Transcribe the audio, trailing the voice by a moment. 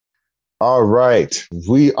All right.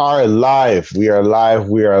 We are live. We are live.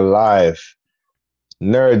 We are live.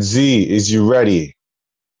 Nerd Z, is you ready?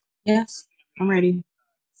 Yes, I'm ready.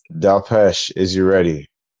 Dalpesh, is you ready?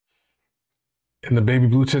 In the baby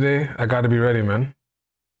blue today, I gotta be ready, man.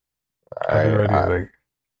 Gotta be ready. I Like,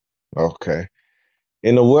 okay.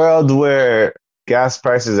 In a world where gas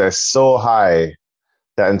prices are so high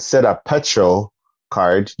that instead of petrol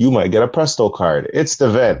card, you might get a Presto card. It's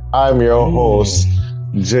the vent. I'm your host,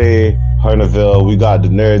 mm, Jay Harneville. We got the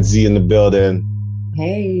Nerd Z in the building.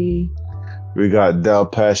 Hey. We got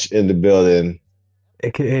Dalpesh in the building.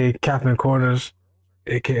 AKA Captain Corners,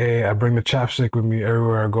 AKA I bring the chapstick with me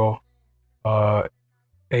everywhere I go. Uh,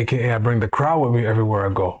 AKA I bring the crowd with me everywhere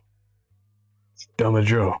I go. Dumb and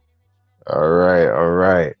Joe. All right, all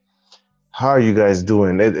right. How are you guys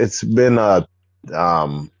doing? It's been a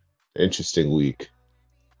um interesting week.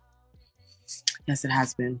 Yes, it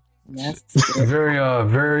has been. Yes.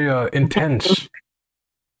 Very intense.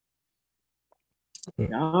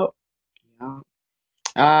 Yup.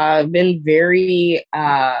 Yup. Been very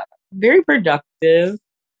productive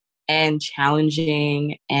and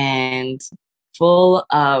challenging and full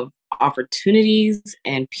of opportunities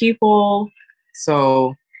and people.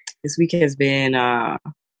 So this week has been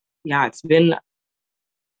yeah, it's been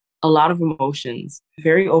a lot of emotions,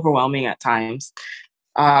 very overwhelming at times.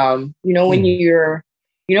 When Hmm.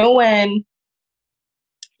 when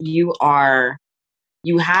you are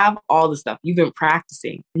you have all the stuff you've been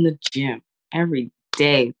practicing in the gym every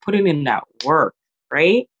day, putting in that work,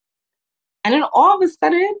 right? And then all of a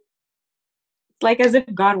sudden, it's like as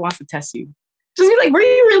if God wants to test you. Just be like, were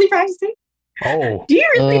you really practicing? Oh, Do you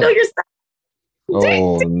really know Mm. your stuff?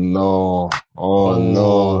 Oh no. Oh no.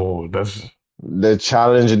 oh, that's The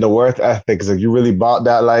challenge and the work ethic is like you really bought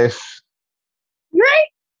that life. Right?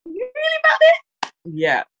 You really about it?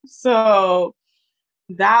 Yeah. So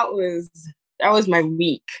that was that was my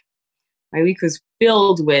week. My week was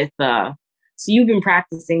filled with so you've been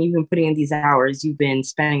practicing, you've been putting in these hours, you've been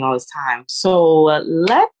spending all this time. So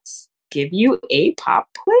let's give you a pop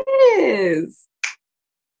quiz.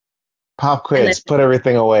 Pop And then quiz, put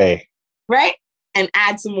everything away. right? And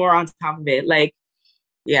add some more on top of it. Like,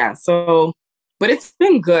 yeah, so but it's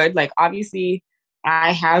been good. Like obviously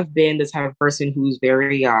I have been the type of person who's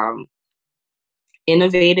very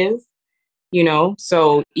innovative,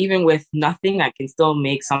 so even with nothing, I can still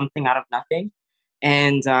make something out of nothing.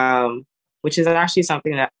 And which is actually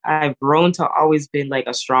something that I've grown to always been like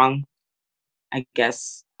a strong, I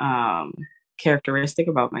guess, characteristic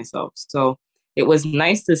about myself. So it was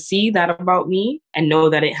nice to see that about me and know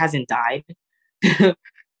that it hasn't died.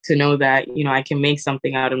 To know that, I can make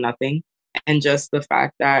something out of nothing. And just the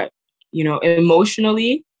fact that,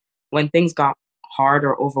 emotionally, when things got hard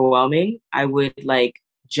or overwhelming, I would like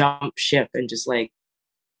jump ship and just like,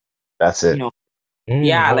 That's you it. know,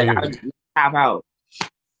 yeah, oh, like I would tap out.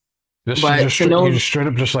 But to you know, just straight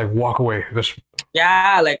up just like walk away. Just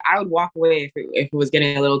yeah, like I would walk away if it was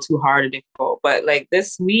getting a little too hard or difficult. But like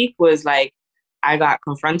this week was like I got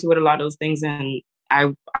confronted with a lot of those things, and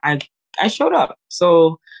I I I showed up.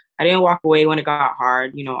 So I didn't walk away when it got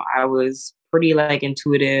hard. I was pretty like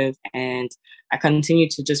intuitive, and I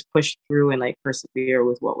continued to just push through and like persevere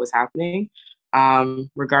with what was happening,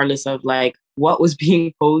 regardless of like what was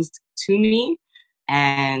being posed to me.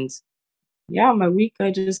 And yeah, my week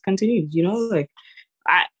just continued. Like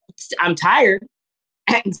I I'm tired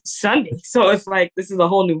and Sunday. So it's like this is a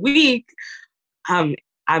whole new week. Um,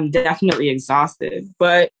 I'm definitely exhausted,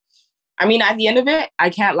 but I mean, at the end of it, I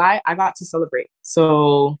can't lie. I got to celebrate.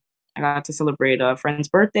 So I got to celebrate a friend's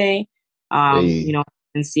birthday. Hey,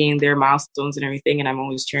 And seeing their milestones and everything, and I'm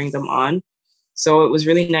always cheering them on. So it was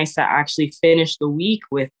really nice to actually finish the week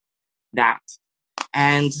with that.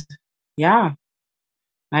 And yeah,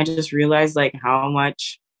 I just realized like how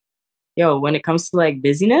much, when it comes to like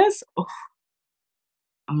busyness,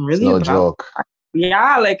 I'm it's really no about joke.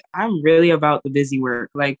 yeah, like I'm really about the busy work.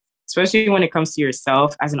 Like, especially when it comes to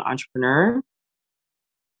yourself as an entrepreneur,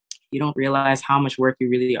 you don't realize how much work you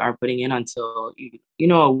really are putting in until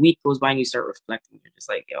a week goes by and you start reflecting. You're just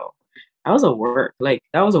like, yo, that was a work. Like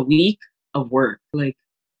that was a week of work. Like,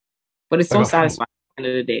 but it's like so a satisfying at the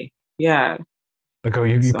end of the day. Yeah.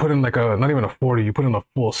 you So put in like a not even a 40, you put in a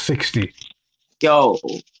full 60, yo,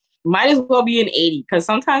 might as well be an 80 because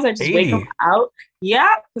sometimes I just wake up 80. out.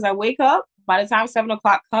 Yeah, because I wake up by the time 7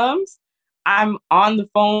 o'clock comes, I'm on the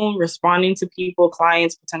phone responding to people,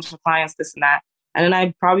 clients, potential clients, this and that. And then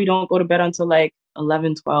I probably don't go to bed until like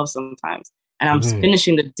 11, 12 sometimes. And I'm Mm-hmm.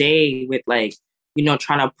 finishing the day with like,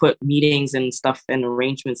 trying to put meetings and stuff and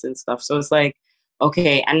arrangements and stuff. So it's like,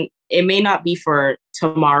 okay, and it may not be for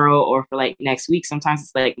tomorrow or for like next week. Sometimes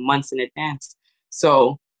it's like months in advance.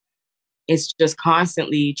 So it's just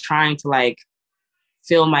constantly trying to like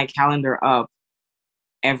fill my calendar up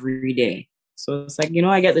every day. So it's like,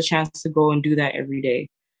 I get the chance to go and do that every day.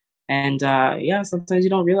 And yeah, sometimes you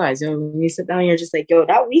don't realize, when you sit down, you're just like,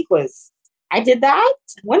 that week I did that?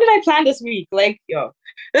 When did I plan this week? Like,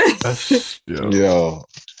 That's Yo,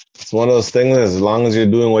 it's one of those things. As long as you're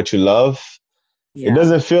doing what you love, yeah. it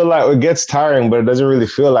doesn't feel like it gets tiring, but it doesn't really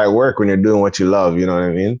feel like work when you're doing what you love. You know what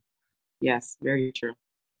I mean? Yes, very true.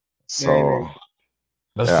 So,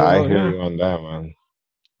 very, very yeah, I hear you on that, man.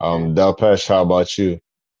 Delpesh, how about you?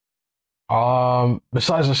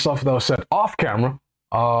 Besides the stuff that was said off camera,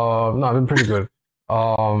 no, I've been pretty good.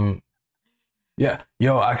 Yeah,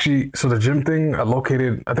 actually, so the gym thing, I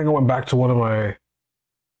think I went back to one of my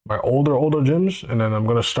older gyms, and then I'm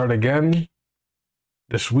gonna start again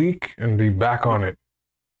this week and be back on it.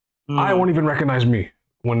 I won't even recognize me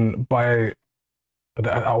I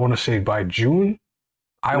want to say by June,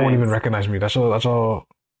 I won't even recognize me. That's how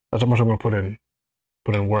much I'm gonna put in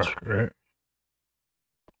work, right?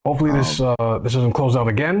 Hopefully this doesn't close down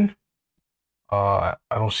again. I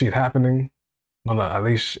don't see it happening. No, at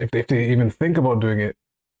least if they even think about doing it,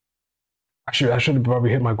 I should probably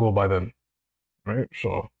hit my goal by then, right?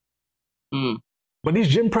 So, but these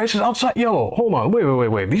gym prices outside, hold on,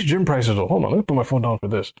 wait. These gym prices, hold on, let me put my phone down for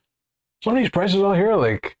this. Some of these prices out here,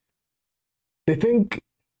 like, they think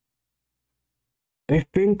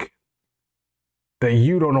that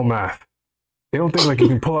you don't know math. They don't think like you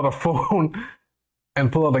can pull out a phone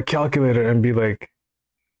and pull out a calculator and be like,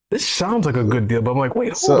 this sounds like a good deal, but I'm like,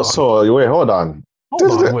 wait, hold on. So wait, hold on.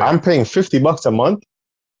 Wait. I'm paying $50 a month.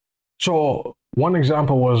 So one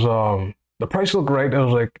example was the price looked right. It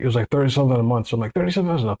was like 30 something a month. So I'm like, 30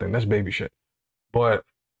 something is nothing. That's baby shit. But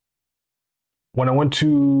when I went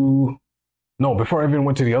to before I even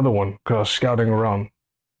went to the other one, because I was scouting around,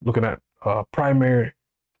 looking at primary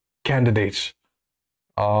candidates.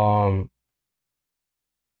 It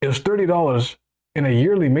was $30 in a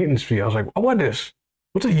yearly maintenance fee. I was like, what's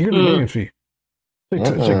a yearly maintenance fee? It's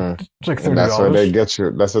like $30. That's where they get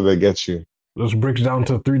you. That's where they get you. This breaks down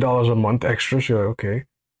to $3 a month extra. So you're like, okay.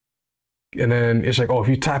 And then it's like, if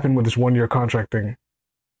you tap in with this 1 year contract thing,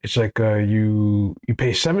 it's like you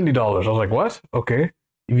pay $70. I was like, what? Okay.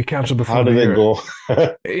 If you cancel before how did it go?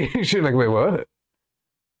 You're like, wait, what?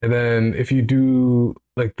 And then if you do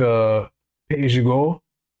like the pay as you go,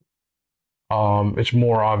 it's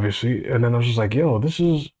more obviously. And then I was just like, this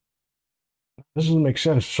doesn't make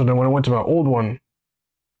sense. So then when I went to my old one,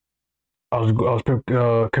 I was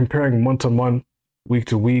comparing month to month, week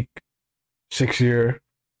to week, 6 year,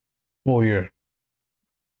 full year.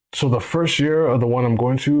 So the first year of the one I'm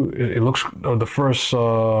going to, it looks, or the first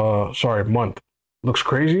month looks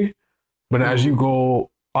crazy, but as you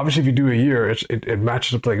go, obviously if you do a year, it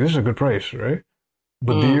matches up like this is a good price, right?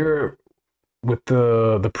 But the year with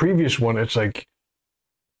the previous one, it's like,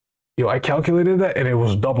 I calculated that and it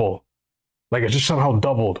was double, like it just somehow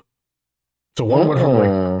doubled. So one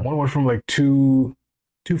went from like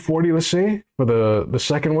 240, let's say, for the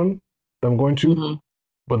second one that I'm going to.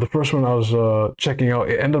 But the first one I was checking out,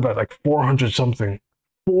 it ended up at like 400 something.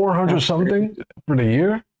 400 something for the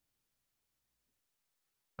year?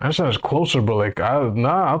 I said it's closer, but like,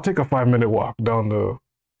 I'll take a 5-minute walk down the...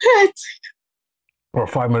 or a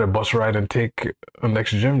 5-minute bus ride and take a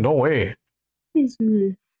next gym. No way.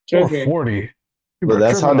 440. But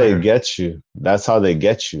that's how they get you. That's how they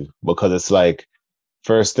get you. Because it's like,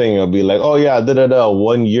 first thing, it'll be like,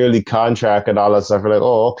 1 yearly contract and all that stuff. You're like,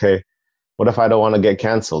 okay. What if I don't want to get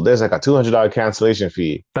canceled? There's like a $200 cancellation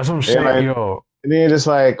fee. That's what I'm saying, And then you're just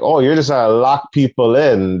like, you're just trying to lock people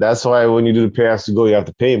in. That's why when you do the pay as you go, you have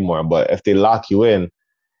to pay more. But if they lock you in,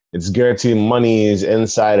 it's guaranteed money is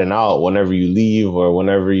inside and out whenever you leave or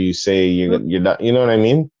whenever you say you're not. You know what I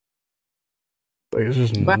mean? Like, it's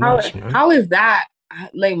just but nuts, man. How is that?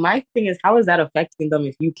 Like, my thing is, how is that affecting them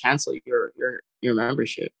if you cancel your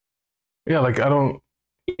membership? Yeah, like You're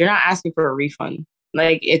not asking for a refund.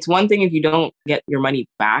 Like, it's one thing if you don't get your money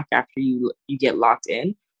back after you get locked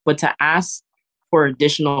in, but to ask for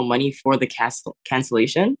additional money for the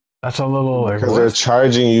cancellation, that's a little like, because they're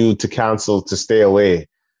charging you to cancel to stay away.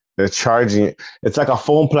 They're charging. It's like a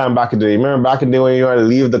phone plan back in the day. Remember back in the day when you had to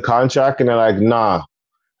leave the contract and they're like, nah,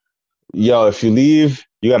 if you leave,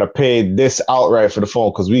 you got to pay this outright for the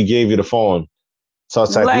phone because we gave you the phone. So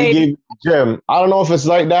it's like we gave you the gym. I don't know if it's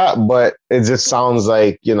like that, but it just sounds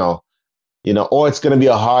like, or it's going to be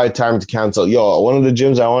a hard time to cancel. One of the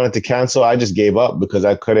gyms I wanted to cancel, I just gave up because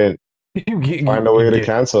I couldn't find a way to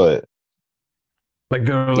cancel it. Like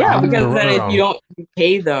they're like Yeah, giving the because then if you runaround. don't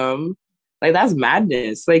pay them, like that's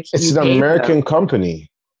madness. Like It's you an pay them, American company.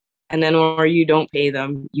 and then or you don't pay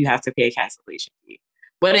them, you have to pay a cancellation fee.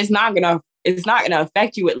 But it's not gonna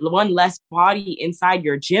affect you with one less body inside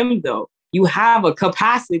your gym though. You have a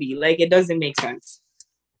capacity. Like it doesn't make sense.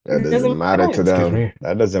 That It doesn't doesn't matter make to sense. Excuse them. me.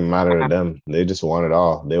 That doesn't matter to them. They just want it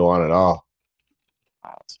all. They want it all.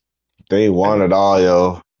 They want it all,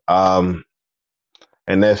 yo.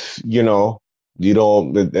 And if you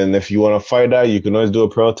don't, and if you want to fight that, you can always do a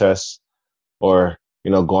protest or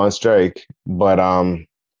go on strike. But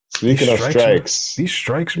These speaking of strikes, man. strikes, These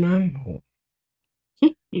strikes, man.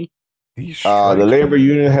 These the strikes, labor man.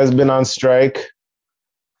 union has been on strike.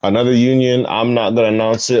 Another union, I'm not gonna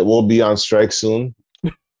announce it, will be on strike soon.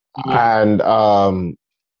 Mhm. And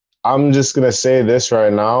I'm just gonna say this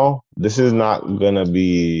right now. This is not gonna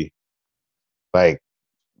be like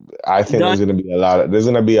I think Done. there's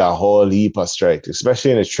gonna be a whole heap of strikes, especially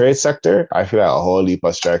in the trade sector. I feel like a whole heap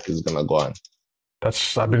of strike is gonna go on.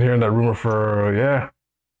 I've been hearing that rumor for yeah.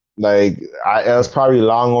 Like it was probably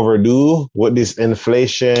long overdue with this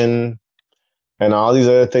inflation and all these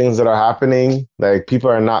other things that are happening. Like people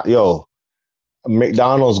are not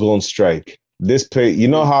McDonald's going strike. This pay,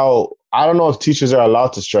 how I don't know if teachers are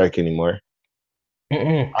allowed to strike anymore.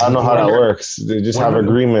 Mm-mm. I don't know how that works. They just have Whatever,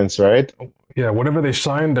 agreements, right? yeah, whatever they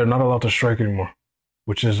sign, they're not allowed to strike anymore.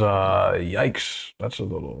 Which is yikes. That's a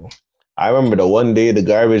little. I remember the one day the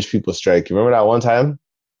garbage people strike. You remember that one time?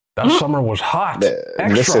 That summer was hot, extra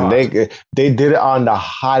Listen, hot. they did it on the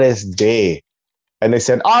hottest day, and they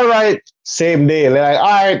said, "All right, same day." And they're like, "All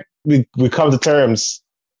right, we come to terms.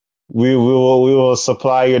 We will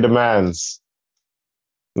supply your demands."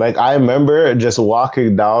 Like I remember just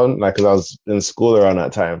walking down, like 'cause I was in school around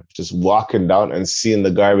that time, just walking down and seeing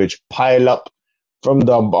the garbage pile up from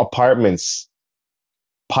the apartments,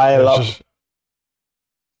 pile It's up, just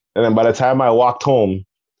and then by the time I walked home,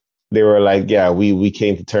 they were like, "Yeah, we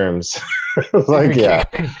came to terms." I was like, "Yeah."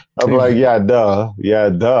 I'm like, "Yeah, duh, yeah,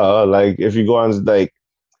 duh." Like if you go on, like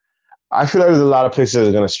I feel like there's a lot of places that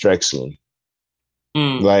are gonna strike soon.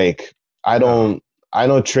 Mm. Like I yeah. don't, I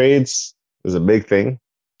know trades is a big thing.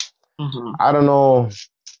 Mhm. I don't know.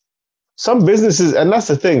 Some businesses, and that's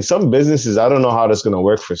the thing, some businesses, I don't know how that's going to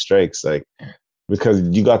work for strikes, like, because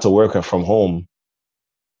you got to work it from home.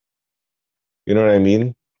 You know what I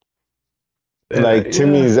mean? Like Yeah.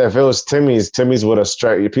 Timmy's, if it was Timmy's would have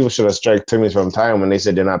strike. People should have strike Timmy's from time when they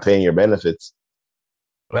said they're not paying your benefits.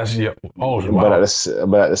 That's yeah. Oh But wow.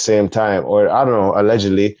 but at the same time, or I don't know,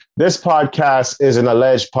 allegedly, this podcast is an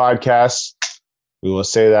alleged podcast. We will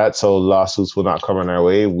say that so lawsuits will not come in our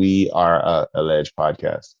way. We are a alleged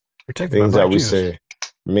podcast. Protected by Things that Black we Jesus. say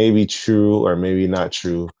may be true or maybe not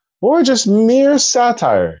true, or just mere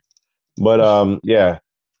satire. But yeah.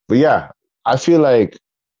 But yeah, I feel like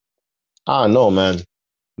I don't know, man.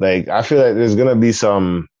 Like I feel like there's gonna be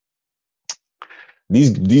some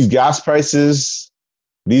these gas prices,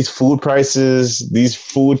 these food prices, these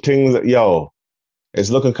food things. Yo,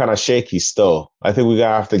 it's looking kind of shaky still. I think we're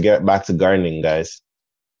gonna have to get back to gardening, guys.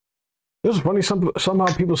 It was funny. Somehow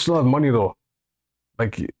people still have money though.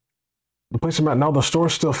 Like the place I'm at now, the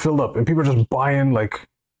store's still filled up, and people are just buying. Like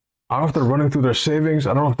I don't know if they're running through their savings.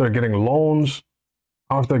 I don't know if they're getting loans.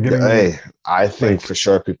 I don't know if they're getting Hey, I think like for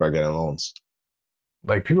sure people are getting loans.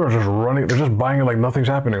 people are just running. They're just buying it like nothing's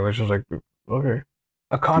happening. It's just like okay,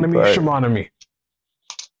 economy, People are shamonomy.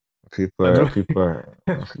 people That's are what- people are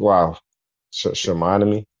wow.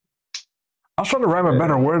 Shamanami. I was trying to rhyme a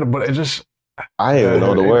better word, but it just I didn't even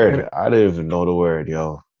know the word. it, I didn't even know the word,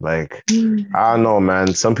 yo. Like, Mm. I don't know,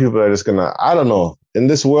 man. Some people are just gonna, I don't know. In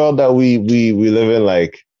this world that we live in,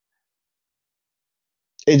 like,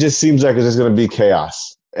 it just seems like it's just gonna be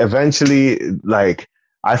chaos. Eventually, like,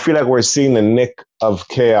 I feel like we're seeing the nick of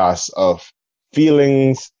chaos of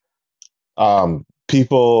feelings,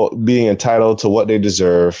 people being entitled to what they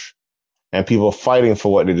deserve, and people fighting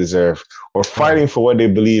for what they deserve or right, fighting for what they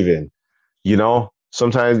believe in.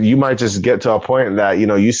 Sometimes you might just get to a point that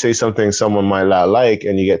you say something someone might not like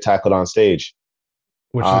and you get tackled on stage.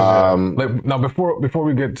 which is um like now before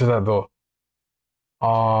we get to that though,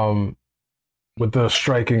 um, with the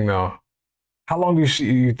striking now, how long do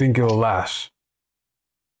you think it'll last?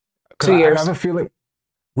 Because two I have years. a feeling,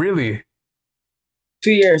 really,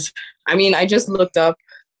 2 years. I mean, I just looked up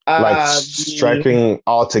like the striking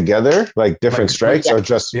all together, like different like strikes, yeah, or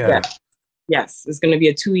just yeah, yeah, yes, it's going to be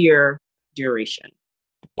a 2 year duration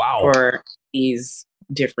wow, for these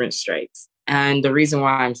different strikes. And the reason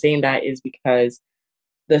why I'm saying that is because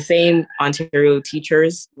the same Ontario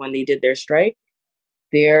teachers, when they did their strike,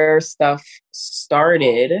 their stuff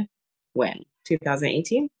started when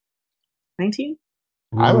 2018, 19.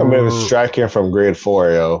 I remember striking from grade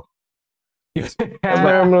 4, yo. I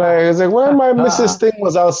remember it's like, where my Mrs. Thing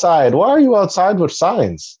was outside. Why are you outside with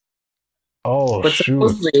signs? Oh, But shoot.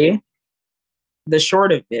 supposedly, the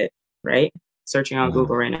short of it, right? Searching on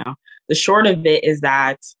Google right now. The short of it is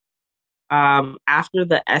that after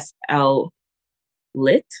the SL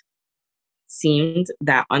lit, seemed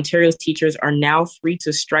that Ontario's teachers are now free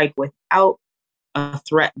to strike without a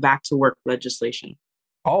threat back to work legislation.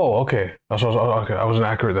 Oh, okay. Okay. I wasn't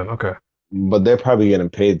accurate then. Okay. But they're probably getting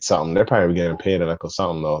paid something. They're probably getting paid like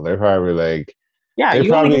something though. They're probably like, yeah, they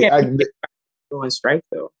you only probably. get paid to go on strike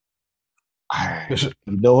though. You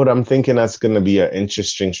know what I'm thinking? That's going to be an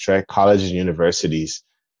interesting strike. Colleges and universities.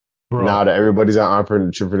 Bro. Now that everybody's on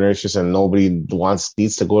entrepreneurship and nobody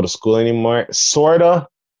needs to go to school anymore, sorta.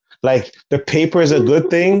 Like the paper is a good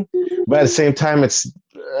thing, but at the same time,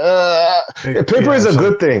 paper is a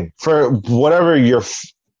good thing for whatever you're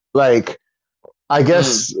like. I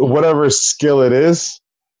guess whatever skill it is,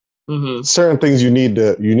 certain things you need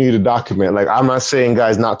to document. Like I'm not saying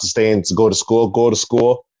guys not to stay and to go to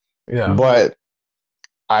school. Yeah. But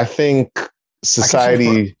I think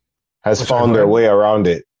society has found their way around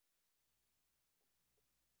it.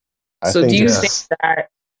 So do you think that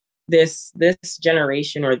this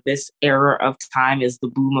generation or this era of time is the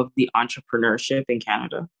boom of the entrepreneurship in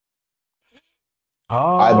Canada?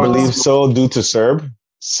 I believe so, due to CERB.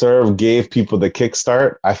 CERB gave people the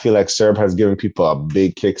kickstart. I feel like CERB has given people a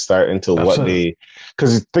big kickstart into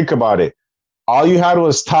because think about it. All you had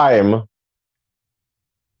was time,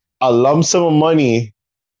 a lump sum of money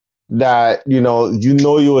that you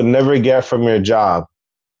would never get from your job.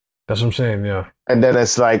 That's what I'm saying, yeah. And then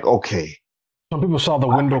it's like, okay. Some people saw the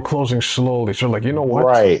window closing slowly, so like, you know what?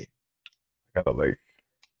 Right. Gotta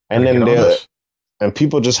and then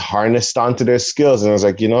people just harnessed onto their skills, and I was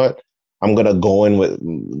like, you know what? I'm gonna go in with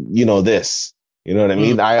this. You know what I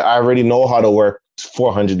mean? I already know how to work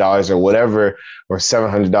 $400 or whatever, or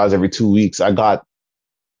 $700 every 2 weeks. I got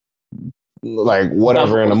like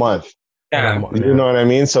whatever in a month. Yeah. You know what I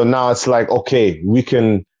mean? So now it's like, okay, we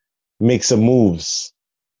can make some moves.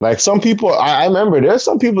 Like some people, I remember there's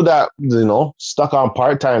some people that, stuck on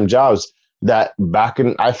part-time jobs that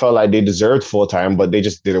I felt like they deserved full-time, but they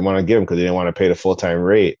just didn't want to give them because they didn't want to pay the full-time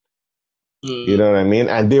rate. You know what I mean?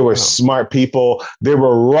 And they were smart people. They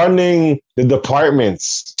were running the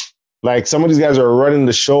departments. Like some of these guys are running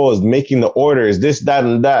the shows, making the orders, this, that,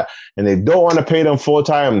 and that. And they don't want to pay them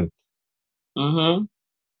full-time.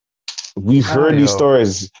 We've heard these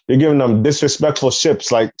stories. They're giving them disrespectful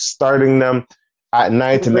shifts, like starting them at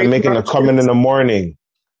night and then making them come in the morning.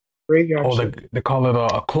 They call it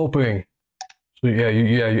a cloping. So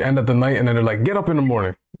you end at the night and then they're like, get up in the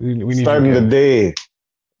morning. We need starting the day.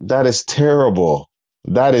 That is terrible.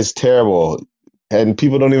 That is terrible. And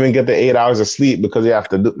people don't even get the 8 hours of sleep because they have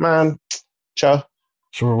to do, man. Cha.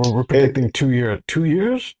 So we're predicting 2 years. 2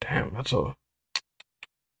 years? Damn,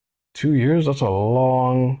 2 years? That's a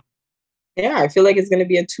long. Yeah, I feel like it's going to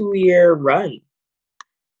be a 2-year run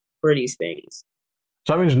for these things.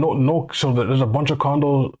 So that means so there's a bunch of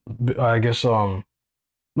condos, I guess,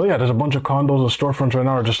 there's a bunch of condos and storefronts right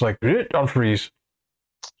now are just like, on freeze.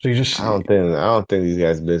 So you just. I don't think these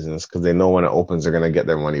guys' business, because they know when it opens, they're going to get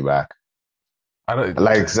their money back.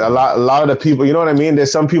 Like a lot of the people, you know what I mean?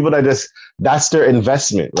 There's some people that that's their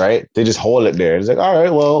investment, right? They just hold it there. It's like, all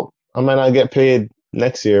right, well, I might not get paid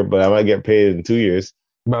next year, but I might get paid in 2 years.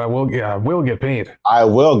 But I will get paid. I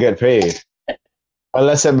will get paid.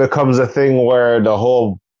 Unless it becomes a thing where the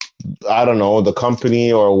whole, I don't know, the company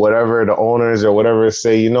or whatever, the owners or whatever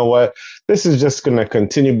say, you know what, this is just going to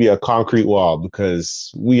continue to be a concrete wall because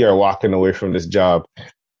we are walking away from this job.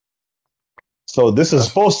 So this is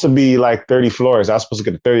supposed to be like 30 floors. I was supposed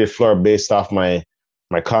to get the 30th floor based off my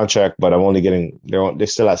contract, but I'm only getting, they're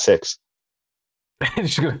still at 6. They're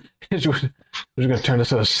just gonna turn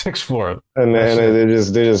this into a 6th floor. And then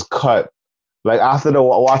they just cut. Like after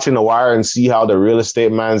watching The Wire and see how the real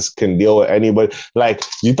estate mans can deal with anybody. Like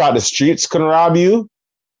you thought the streets can rob you?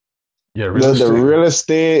 Yeah, the real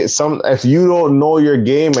estate. If you don't know your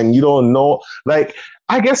game and you don't know, like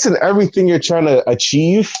I guess in everything you're trying to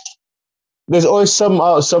achieve, there's always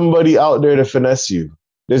somebody out there to finesse you.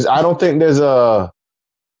 I don't think there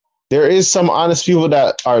is some honest people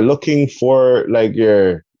that are looking for like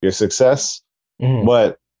your success,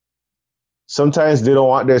 but sometimes they don't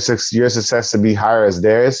want your success to be higher as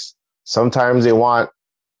theirs. Sometimes they want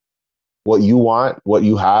what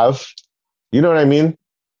you have. You know what I mean?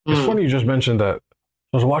 It's funny you just mentioned that.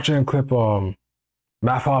 I was watching a clip,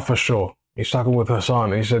 Math Hoffa's show. He's talking with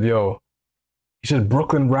Hassan, and he said,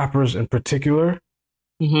 Brooklyn rappers in particular,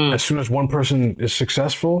 as soon as one person is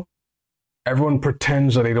successful, everyone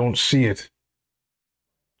pretends that they don't see it.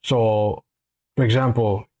 So, for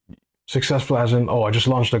example, successful as in, oh, I just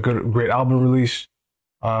launched a great album release.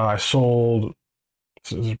 I sold,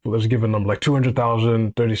 let's give a number, like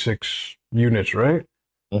 200,000, 36 units, right?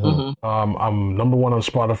 Mm-hmm. I'm number one on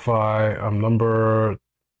Spotify. I'm number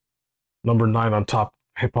nine on top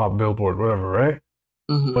hip hop Billboard, whatever, right?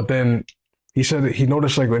 But then he said that he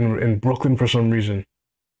noticed like in Brooklyn for some reason,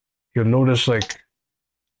 he'll notice like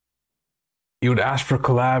he would ask for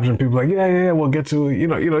collabs and people like, yeah, we'll get to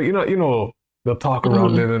it. They'll talk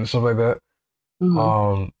around it and stuff like that.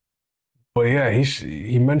 But yeah,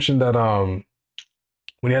 he mentioned that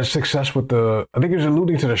when he had success with I think he was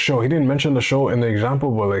alluding to the show. He didn't mention the show in the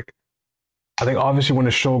example, but like I think obviously when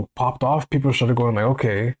the show popped off, people started going like,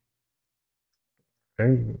 okay.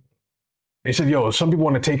 And he said, yo, some people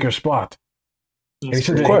want to take your spot. And he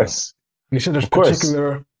said, of course. And he said there's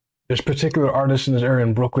particular artists in this area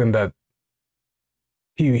in Brooklyn that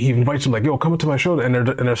he invites them like, yo, come to my show, and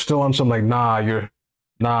they're still on some like,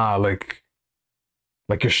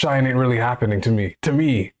 like your shine ain't really happening to me. To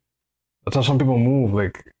me, that's how some people move.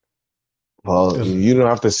 Like, well, you don't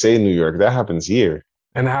have to say New York. That happens here,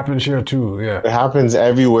 and it happens here too. Yeah, it happens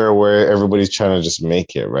everywhere where everybody's trying to just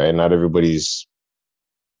make it, right? Not everybody's,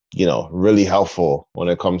 really helpful when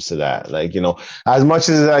it comes to that. Like, as much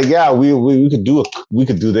as like, yeah, we could do we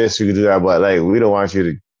could do this, we could do that, but like, we don't want you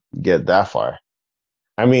to get that far.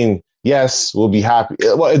 I mean, yes, we'll be happy.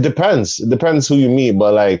 Well, it depends. It depends who you meet,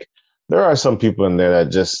 but like, there are some people in there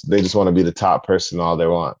that they just want to be the top person all they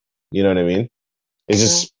want. You know what I mean?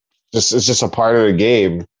 It's just a part of the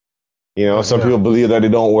game. Some people believe that they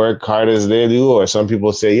don't work hard as they do, or some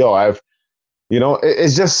people say, yo,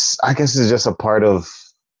 it's just, I guess it's just a part of,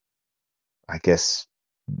 I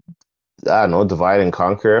don't know, divide and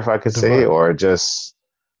conquer, if I could say, or just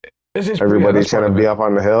everybody trying to be up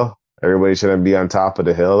on the hill. Everybody shouldn't be on top of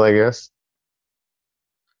the hill, I guess.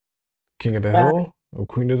 King of the hill or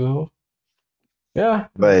queen of the hill. Yeah.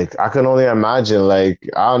 Like, I can only imagine, like,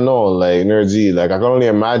 I don't know, like, Nerdsy, like, I can only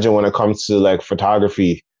imagine when it comes to, like,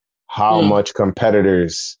 photography, how much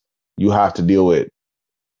competitors you have to deal with.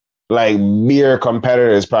 Like, mere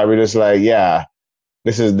competitors probably just like, yeah,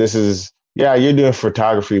 this is, yeah, you're doing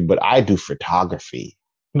photography, but I do photography.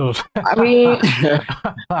 No. I mean,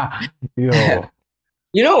 yo.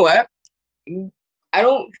 You know what? I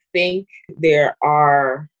don't think there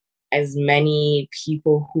are as many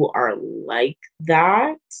people who are like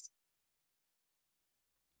that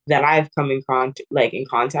I've come in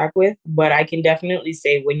contact with, but I can definitely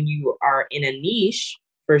say when you are in a niche,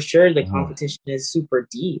 for sure the competition is super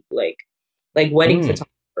deep. Like wedding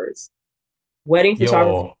photographers. Wedding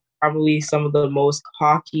photographers are probably some of the most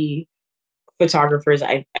cocky photographers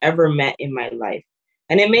I've ever met in my life.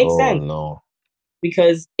 And it makes sense. No.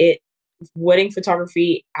 Because wedding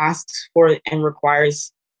photography asks for and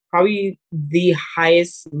requires probably the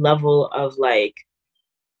highest level of like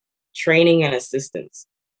training and assistance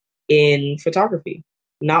in photography,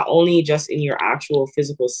 not only just in your actual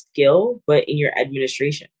physical skill, but in your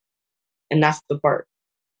administration. And that's the part,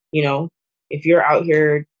 if you're out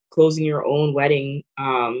here closing your own wedding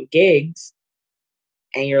gigs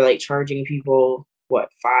and you're like charging people, what,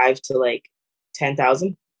 5 to like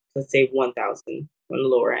 10,000, let's say 1,000 on the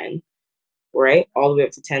lower end, right? All the way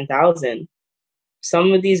up to 10,000.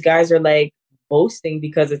 Some of these guys are like boasting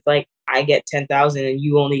because it's like, I get 10,000 and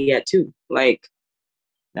you only get 2. Like,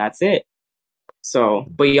 that's it. So,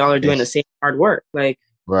 but y'all are doing the same hard work. Like,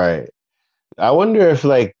 right. I wonder if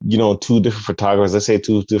like, two different photographers, let's say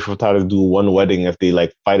two different photographers do one wedding, if they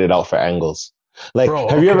like fight it out for angles. Like, bro,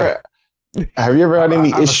 have you ever had any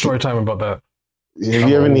issue? Story time about that. Have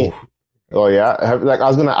you ever any? Oh yeah. I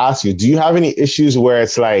was gonna ask you, do you have any issues where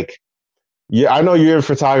it's like, I know you're in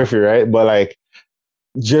photography, right? But like,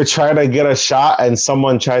 you're trying to get a shot and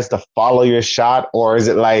someone tries to follow your shot, or is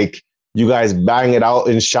it like you guys bang it out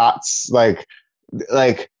in shots? Like,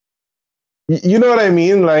 you know what I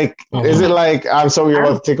mean? Like, is it like, you're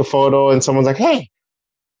about to take a photo and someone's like, hey,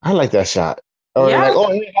 I like that shot. Or you're like,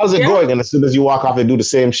 oh, hey, how's it going? And as soon as you walk off, they do the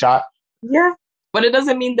same shot. Yeah. But it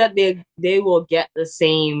doesn't mean that they will get the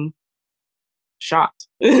same shot.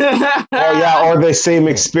 Or the same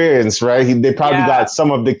experience, right? They probably got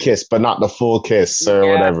some of the kiss, but not the full kiss or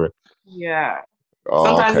whatever. Yeah.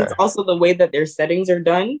 Sometimes it's also the way that their settings are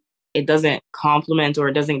done. It doesn't complement or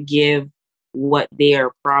it doesn't give what they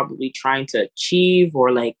are probably trying to achieve,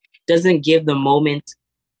 or like doesn't give the moment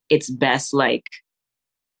its best, like,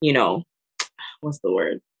 what's the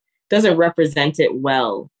word? Doesn't represent it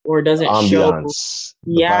well, or doesn't ambiance,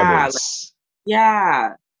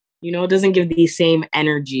 show. Doesn't give the same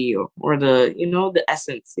energy or the, the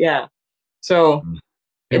essence. Yeah. So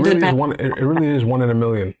It it really is depends. one. It really is one in a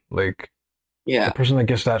million. Like the Yeah, person that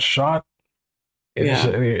gets that shot, it's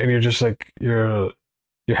yeah. and you're just like you're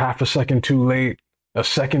half a second too late, a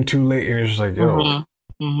second too late, and you're just like, yo,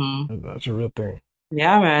 Mm-hmm. Mm-hmm. that's a real thing.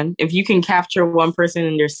 Yeah, man. If you can capture one person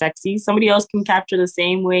and they're sexy, somebody else can capture the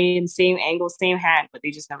same way, and same angle, same hand, but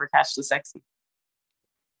they just never catch the sexy.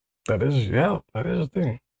 That is, yeah, that is a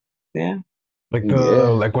thing. Yeah. Like Yeah.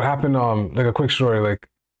 like what happened. Like a quick story. Like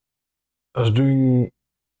I was doing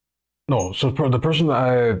no, so the person that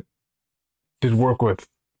I did work with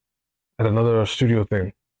at another studio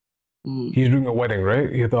thing, Mm. he's doing a wedding, right?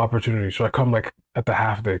 He had the opportunity, so I come like at the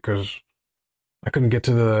half day because I couldn't get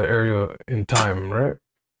to the area in time, right?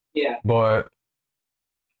 Yeah. But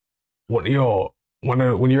what yo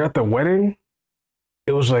when you're at the wedding,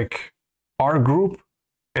 it was like our group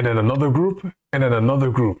and then another group and then another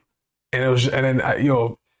group, and it was and then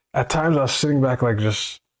at times I was sitting back like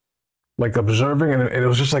just like observing, and it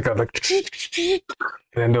was just like a like, and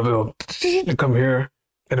then they'll come here,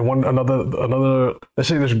 and then one another. Let's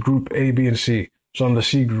say there's group A, B, and C. So I'm the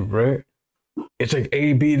C group, right? It's like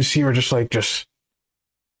A, B, and C are just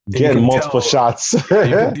and you Getting can multiple tell shots.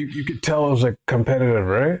 you could tell it was like competitive,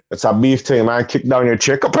 right? It's a beef thing, man. Kick down your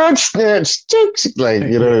chick. Like,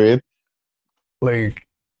 you know what I mean? Like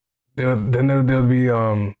there'll be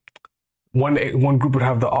one group would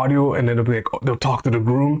have the audio, and then it'll be like they'll talk to the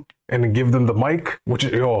groom and then give them the mic, which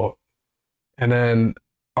is and then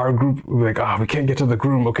our group will be like, we can't get to the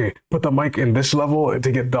groom. Okay, put the mic in this level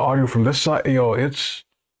to get the audio from this side.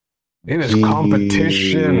 It is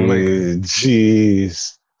competition. Like,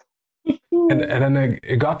 Jeez. and then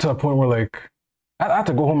it got to a point where like I had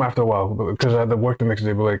to go home after a while because I had to work the next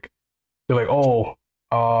day. But like they're like,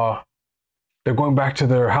 they're going back to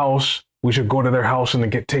their house. We should go to their house and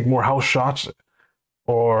then take more house shots,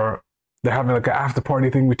 or they're having like an after party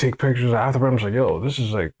thing. We take pictures after party. I'm just like, yo, This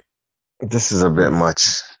is a bit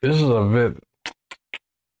much. this is a bit,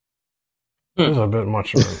 this is a bit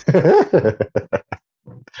much, man.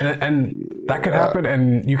 And that could happen,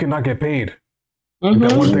 and you cannot get paid. Like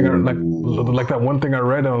that one thing, like that one thing I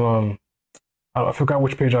read on, I forgot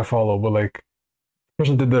which page I follow, but like, the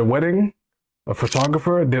person did their wedding, a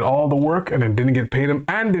photographer did all the work, and then didn't get paid them,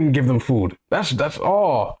 and didn't give them food. That's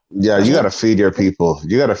all. Yeah, you got to feed your people.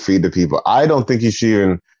 You got to feed the people. I don't think you should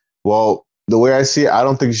even, well, the way I see it, I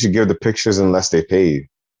don't think you should give the pictures unless they pay you.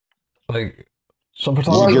 Like, some You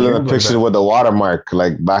should photographers give them do a like picture that. with the watermark,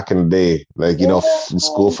 like back in the day. Like,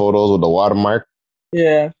 school photos with the watermark.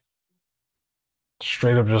 Yeah.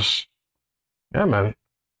 Straight up just, yeah, man.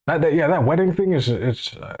 That wedding thing it's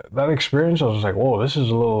that experience. I was like, whoa, this is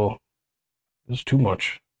too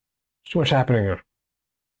much. There's too much happening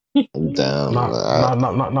here. Damn.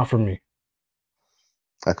 Not for me.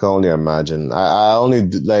 I can only imagine. I only,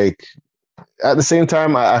 like, at the same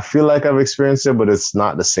time, I feel like I've experienced it, but it's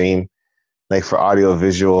not the same. Like for audio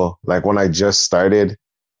visual, like when I just started,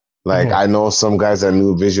 like Mhm. I know some guys that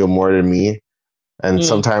knew visual more than me. And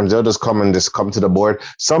sometimes they'll just come to the board.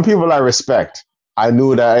 Some people I respect. I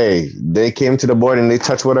knew that, hey, they came to the board and they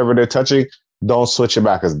touch whatever they're touching. Don't switch it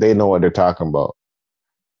back because they know what they're talking about.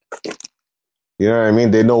 You know what I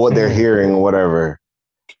mean? They know what they're hearing or whatever.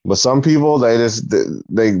 But some people, they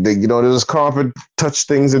just come up and touch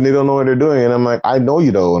things and they don't know what they're doing. And I'm like, I know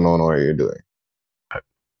you don't know what you're doing.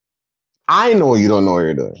 I know you don't know what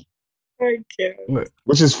you're doing. Okay.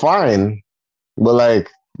 Which is fine. But like,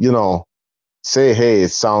 say, hey, it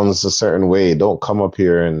sounds a certain way. Don't come up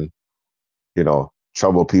here and,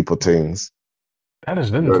 trouble people things. That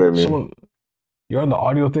is then You know what I mean? someone you're on the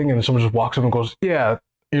audio thing and someone just walks up and goes, yeah.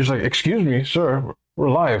 You're just like, excuse me, sir, we're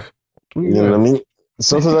live. You know what I mean?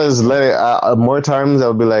 Sometimes I just let it. More times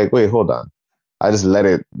I'll be like, wait, hold on. I just let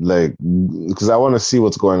it, like, because I want to see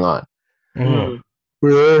what's going on.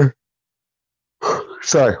 Mm-hmm.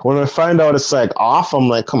 Sorry, when I find out it's like off, I'm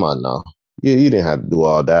like, come on now, you didn't have to do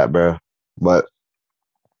all that, bro. But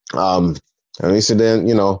at least it didn't,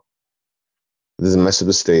 this is mess up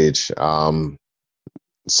the stage.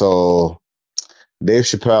 So Dave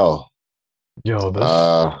Chappelle. Yo, this.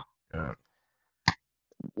 Yeah.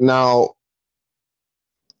 Now,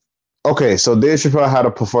 okay, so Dave Chappelle had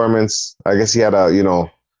a performance. I guess he had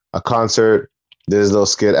a concert. Did his little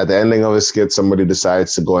skit. At the ending of his skit, somebody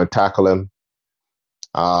decides to go and tackle him.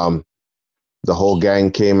 The whole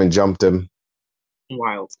gang came and jumped him.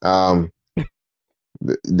 Wild.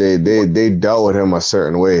 They dealt with him a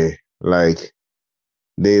certain way. Like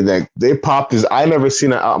they popped his. I never seen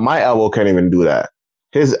my elbow can't even do that.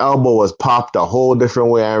 His elbow was popped a whole different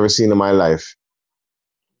way I ever seen in my life.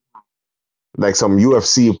 Like some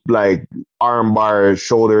UFC like arm bar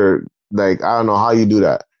shoulder. Like I don't know how you do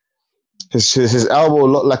that. His elbow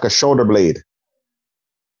looked like a shoulder blade.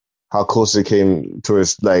 How close it came to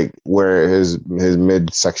his like where his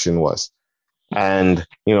midsection was, and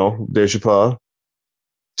Dave Chappelle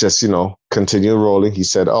just continued rolling. He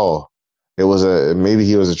said, "Oh, maybe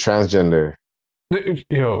he was a transgender."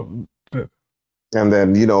 And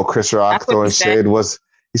then Chris Rock throwing shade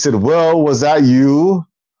he said, "Well, was that you?"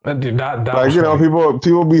 That like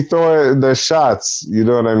people be throwing the shots. You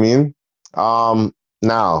know what I mean?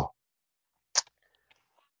 Now,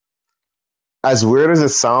 as weird as it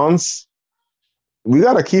sounds, we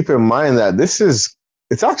got to keep in mind that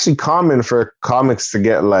it's actually common for comics to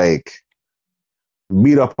get like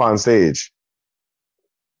beat up on stage.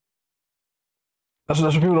 That's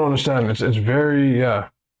what people don't understand. It's very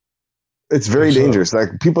It's very dangerous.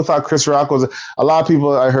 Like people thought Chris Rock was a lot of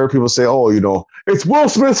people. I heard people say, "Oh, it's Will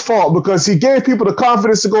Smith's fault because he gave people the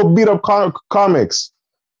confidence to go beat up comics."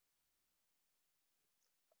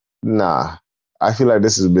 Nah, I feel like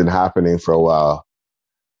this has been happening for a while.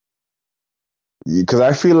 Because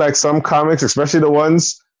I feel like some comics, especially the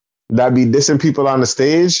ones that be dissing people on the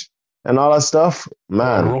stage and all that stuff,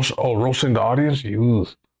 man. Roasting the audience? You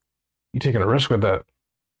taking a risk with that.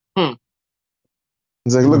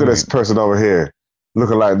 It's like, look at this person over here.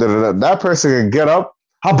 Looking like that person can get up,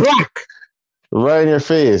 how black, right in your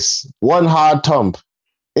face. One hard thump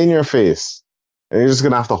in your face. And you're just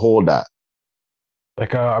going to have to hold that.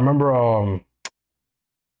 Like, I remember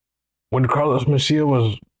when Carlos Mencia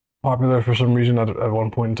was popular for some reason at one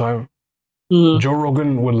point in time, Joe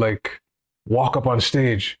Rogan would like walk up on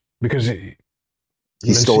stage because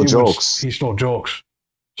he stole jokes. He stole jokes.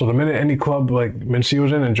 So the minute any club like Mencia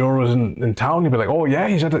was in and Joe was in town, he'd be like, "Oh yeah,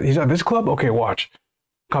 he's at this club. Okay, watch.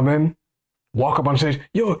 Come in, walk up on stage.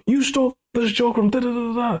 Yo, you stole this joke from da da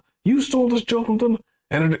da da. You stole this joke from da da."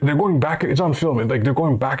 And they're going back. It's on film. Like they're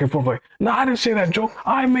going back and forth. Like, "No, I didn't say that joke.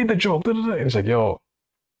 I made the joke." Da da da. And it's like, yo.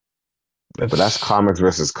 But that's comics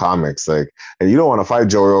versus comics. Like, and you don't want to fight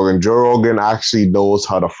Joe Rogan. Joe Rogan actually knows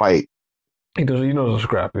how to fight. He does. He knows the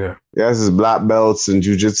scrap. Yeah. He has his black belts in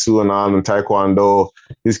jiu-jitsu and on and taekwondo.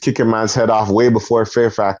 He's kicking man's head off way before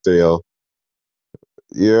Fear Factor, yo.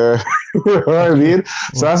 Yeah, you know what I mean.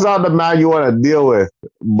 So that's not the man you want to deal with.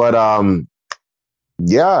 But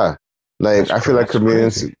yeah, like I feel like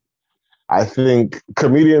comedians. Crazy. I think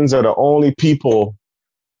comedians are the only people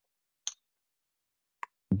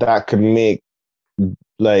that can make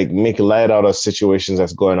light out of situations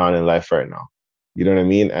that's going on in life right now. You know what I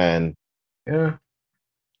mean? And yeah,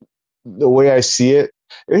 the way I see it,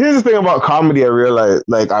 and here's the thing about comedy I realize,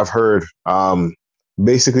 like I've heard,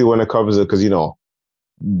 basically when it comes to, because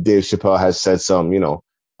Dave Chappelle has said some,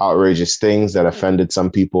 outrageous things that offended some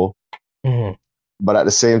people. Mm-hmm. But at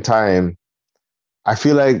the same time, I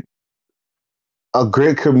feel like a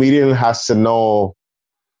great comedian has to know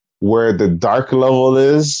where the dark level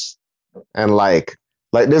is, and like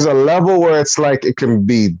there's a level where it's like it can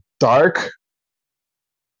be dark,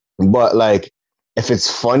 but like if it's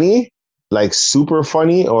funny, like super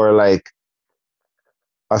funny, or like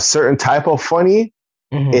a certain type of funny,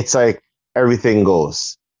 it's like everything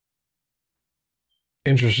goes.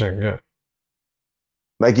 Interesting, yeah.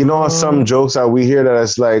 Like some jokes that we hear that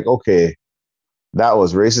it's like, okay, that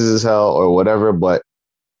was racist as hell or whatever, but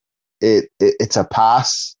it's a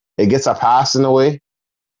pass. It gets a pass in a way.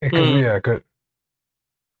 Because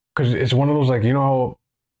it's one of those, like, you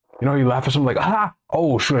laugh at something like,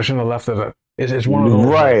 oh shoot, I shouldn't have left it. It's one of those,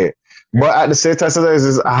 right? Like, but at the same time, sometimes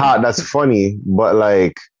it's that's funny, but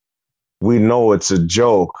like we know it's a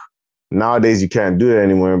joke. Nowadays, you can't do it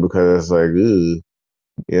anymore because it's like, ugh.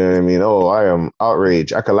 You know what I mean? Oh, I am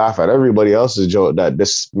outraged. I could laugh at everybody else's joke that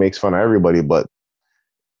this makes fun of everybody, but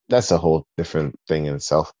that's a whole different thing in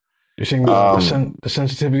itself. You're saying the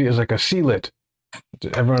sensitivity is like a seal-it.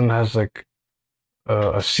 Everyone has like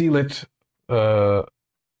a seal-it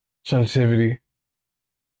sensitivity,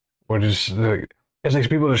 where just it's like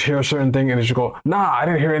people just hear a certain thing and they just go, "Nah, I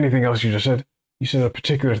didn't hear anything else you just said. You said a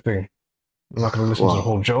particular thing. I'm not going to listen to the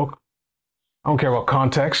whole joke. I don't care about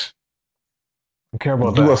context. I care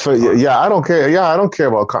about that." Yeah, I don't care. Yeah, I don't care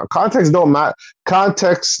about context. Don't matter.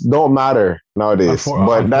 Context don't matter nowadays.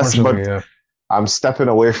 But I'm stepping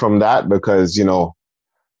away from that because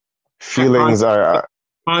feelings are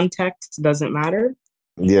context doesn't matter.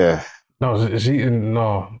 Yeah. No,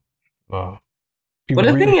 no. But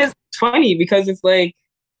the thing is, it's funny because it's like,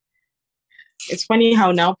 it's funny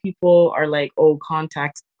how now people are like, oh,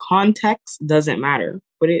 context doesn't matter,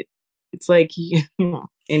 but it's like,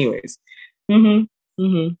 anyways. Hey,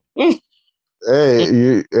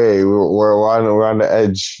 we're on the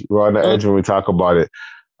edge. We're on the edge when we talk about it.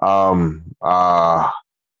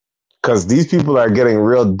 Because these people are getting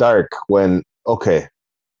real dark when, okay,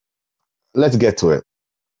 let's get to it.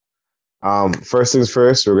 First things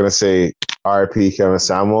first, we're going to say RP Kevin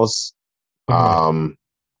Samuels.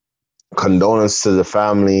 Condolence to the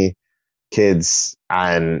family, kids,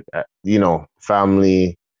 and,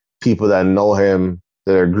 family, people that know him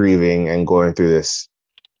that are grieving and going through this.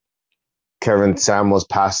 Kevin Samuels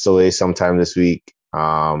passed away sometime this week.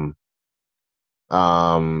 At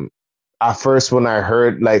first when I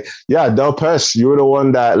heard Del Pesh, you were the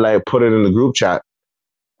one that put it in the group chat,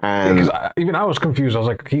 and even I was confused. I was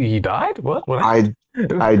like, he died? What? I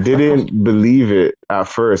didn't believe it at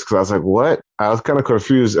first because I was like, what? I was kind of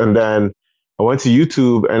confused, and then I went to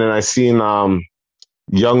YouTube and then I seen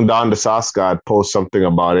young Don the Sauce God post something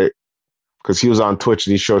about it because he was on Twitch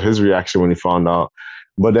and he showed his reaction when he found out,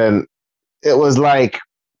 but then it was like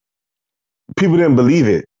people didn't believe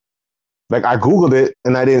it. Like I Googled it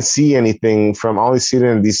and I didn't see anything I only see it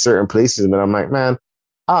in these certain places, but I'm like, man,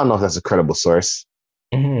 I don't know if that's a credible source.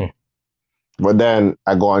 Mm-hmm. But then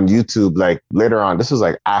I go on YouTube, later on, this was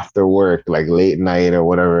after work, late night or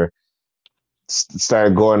whatever,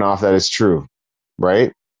 started going off that it's true,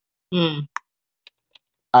 right? Mm.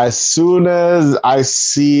 As soon as I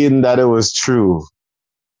seen that it was true,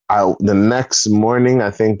 the next morning,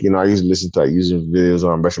 I think, I usually listen to YouTube videos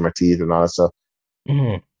on brushing my teeth and all that stuff.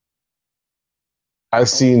 Mm-hmm. I've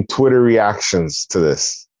seen Twitter reactions to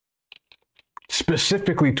this.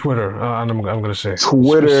 Specifically Twitter, I'm going to say.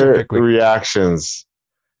 Twitter reactions.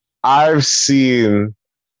 I've seen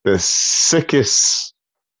the sickest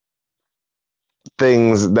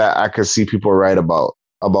things that I could see people write about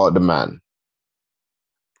the man.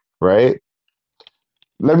 Right?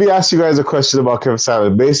 Let me ask you guys a question about Kevin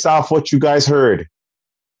Samuels. Based off what you guys heard,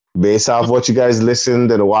 based off what you guys listened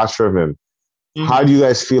and watched from him, how do you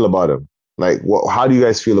guys feel about him? How do you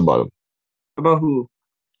guys feel about him? About who?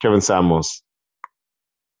 Kevin Samuels.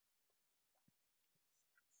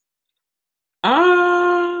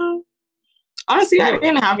 Honestly, I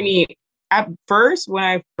didn't have any. At first, when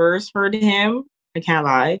I first heard him, I can't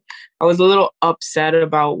lie, I was a little upset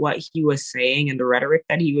about what he was saying and the rhetoric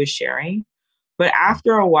that he was sharing. But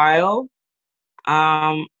after a while,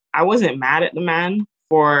 I wasn't mad at the man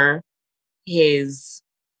for his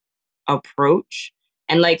approach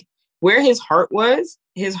and where his heart was.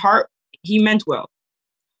 He meant well.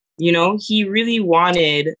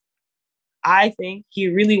 I think he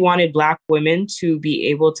really wanted Black women to be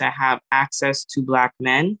able to have access to Black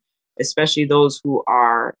men, especially those who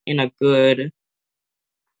are in a good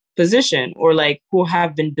position or who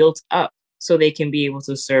have been built up so they can be able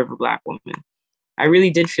to serve a Black woman. I really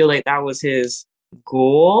did feel like that was his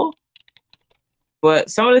goal. But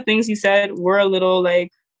some of the things he said were a little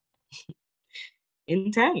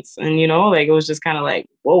intense. And, it was just kind of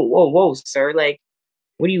whoa, sir.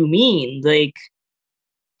 What do you mean?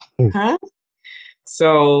 Huh?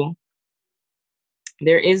 So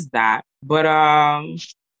there is that. But other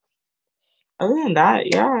than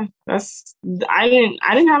that, yeah, I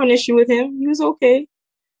didn't have an issue with him. He was okay.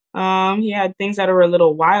 He had things that are a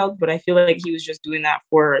little wild, but I feel like he was just doing that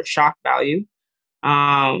for shock value.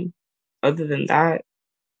 Other than that,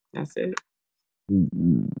 that's it.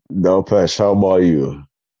 Del Pesh, how about you?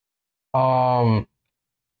 I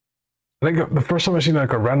think the first time I seen a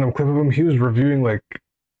random clip of him, he was reviewing like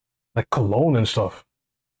cologne and stuff.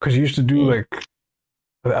 Because he used to do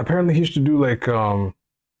apparently he used to do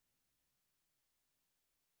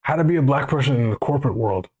how to be a Black person in the corporate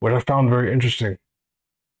world, which I found very interesting.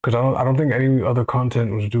 Because I don't think any other content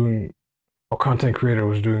creator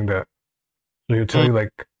was doing that. So he'll tell you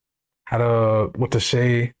what to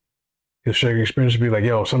say. He'll share your experience to be like,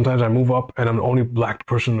 yo, sometimes I move up and I'm the only Black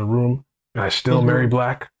person in the room and I still marry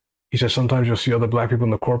Black. He says sometimes you'll see other Black people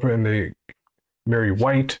in the corporate and they marry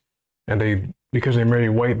white, and because they marry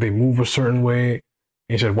white, they move a certain way. And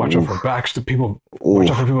he said, watch out for people. Watch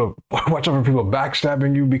out for people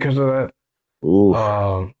backstabbing you because of that.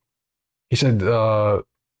 He said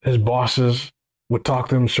his bosses would talk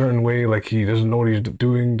to him a certain way, like he doesn't know what he's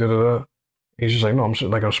doing. He's just like, no, I'm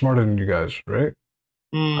smarter than you guys, right?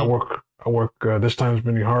 I work. This time's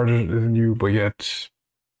been harder than you, but yet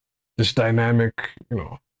this dynamic,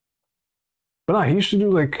 But he used to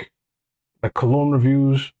do like cologne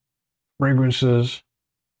reviews, fragrances,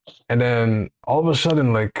 and then all of a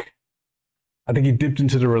sudden, I think he dipped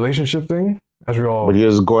into the relationship thing, as we all. But he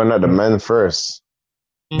was going at the men first,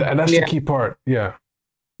 and that's the key part. Yeah,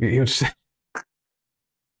 he would say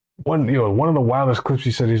one of the wildest clips.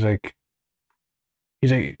 He said he's like,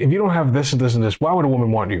 if you don't have this and this and this, why would a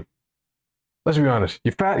woman want you? Let's be honest.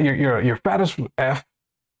 You're fat. You're fat as f.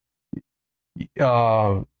 You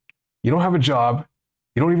don't have a job.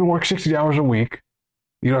 You don't even work 60 hours a week.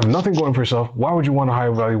 You have nothing going for yourself. Why would you want a high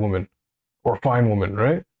value woman or fine woman,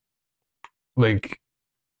 right? Like,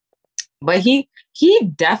 But he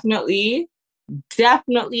definitely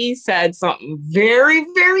said something very,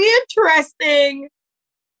 very interesting.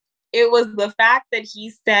 It was the fact that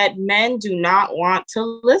he said men do not want to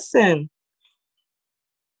listen.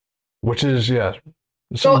 which is, yeah,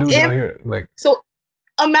 some dudes out here, like. So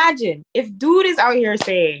imagine if dude is out here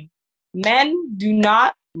saying men do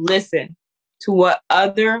not listen to what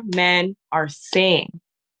other men are saying.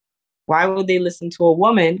 Why would they listen to a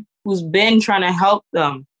woman who's been trying to help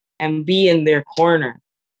them and be in their corner?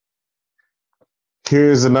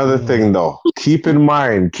 Here's another thing, though. Keep in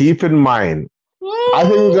mind. I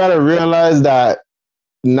think we gotta realize that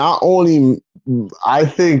not only, I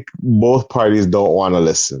think both parties don't want to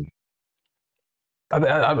listen.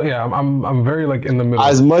 I'm very like in the middle.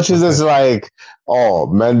 As much as it's like, oh,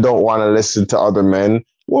 men don't want to listen to other men,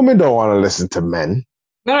 women don't want to listen to men.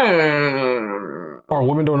 No. Or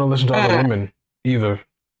women don't want to listen to other women either.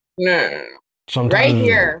 No. Sometimes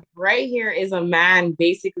Right here is a man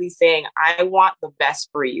basically saying, I want the best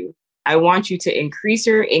for you. I want you to increase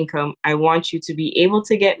your income. I want you to be able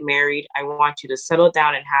to get married. I want you to settle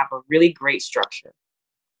down and have a really great structure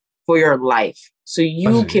for your life so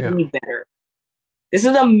you can be better. This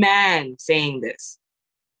is a man saying this.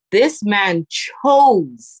 This man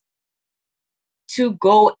chose to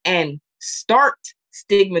go and start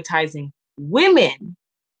stigmatizing women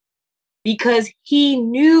because he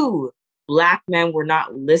knew Black men were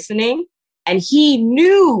not listening, and he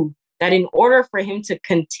knew that in order for him to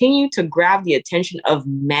continue to grab the attention of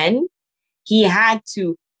men, he had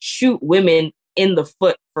to shoot women in the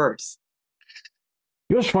foot first.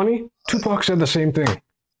 You know what's funny? Tupac said the same thing.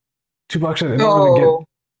 Tupac said, in order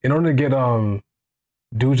to get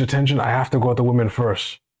dudes' attention, I have to go at the women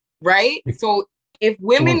first. Right? So if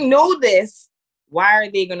women know this, why are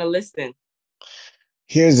they gonna listen?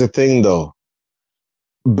 Here's the thing, though.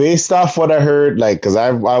 Based off what I heard, like, because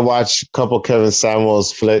I watched a couple Kevin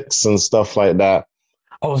Samuels flicks and stuff like that,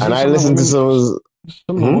 and I listened to some of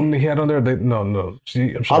the women he had on there. No.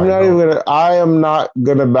 See, I'm sorry. I am not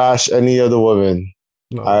gonna bash any other women.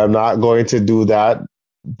 No. I am not going to do that.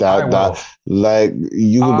 Like,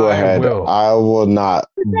 you can go ahead. I will not.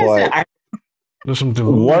 But there's some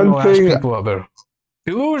delusional ass people out there.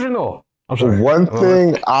 Delusional. I'm sorry. One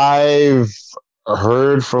thing I've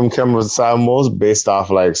heard from Kevin Samuels, based off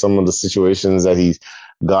like some of the situations that he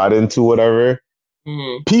got into, whatever.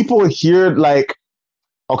 Mm-hmm. People hear like,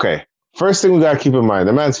 okay, first thing we gotta keep in mind,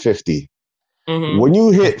 the man's 50. Mm-hmm. When you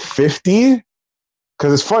hit 50,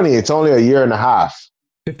 because it's funny, it's only a year and a half.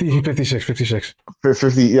 56.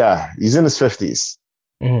 50, yeah, he's in his 50s.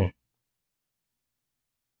 Mm-hmm.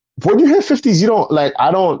 When you hit 50s, you don't like,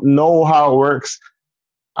 I don't know how it works.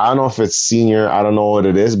 I don't know if it's senior, I don't know what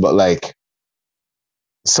it is, but like,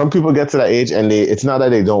 some people get to that age and it's not that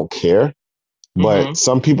they don't care, but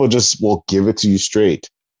some people just will give it to you straight.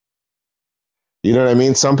 You know what I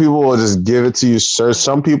mean? Some people will just give it to you, sir.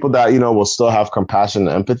 Some people that, will still have compassion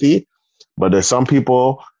and empathy, but there's some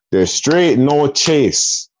people, they're straight, no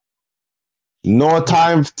chase. No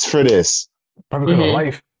time for this. Probably because of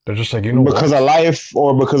life. They're just like, because of life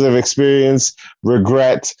or because of experience,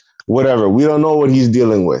 regret, whatever. We don't know what he's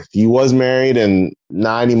dealing with. He was married and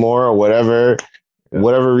not anymore or whatever.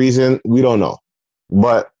 Whatever reason, we don't know.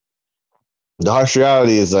 But the harsh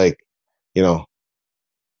reality is like,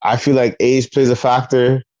 I feel like age plays a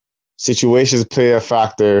factor. Situations play a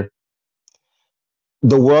factor.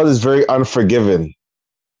 The world is very unforgiving.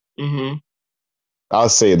 Mm-hmm. I'll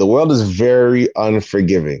say the world is very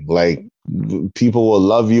unforgiving. Like, people will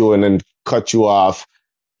love you and then cut you off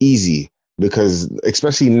easy. Because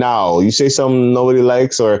especially now, you say something nobody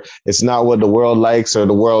likes, or it's not what the world likes, or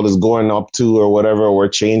the world is going up to, or whatever we're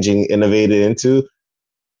changing, innovated into.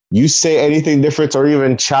 You say anything different, or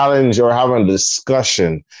even challenge or have a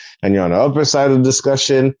discussion, and you're on the upper side of the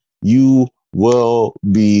discussion, you will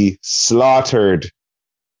be slaughtered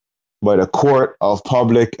by the court of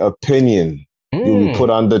public opinion. You'll be put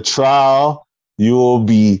on the trial. You will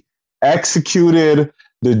be executed.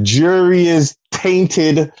 The jury is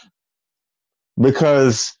tainted.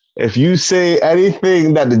 Because if you say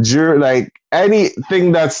anything that the jury, like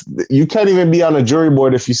anything you can't even be on a jury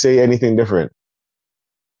board if you say anything different.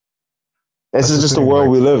 This is just the world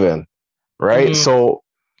we live in, right? Mm-hmm. So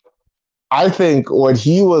I think when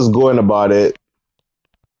he was going about it,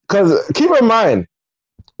 because keep in mind,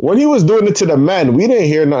 when he was doing it to the men, we didn't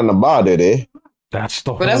hear nothing about it, eh? That's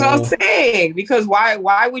what I'm saying. Because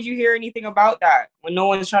why would you hear anything about that when no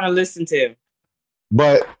one's trying to listen to him?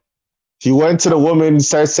 But He went to the woman,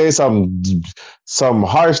 started saying some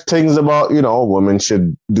harsh things about, women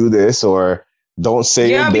should do this or don't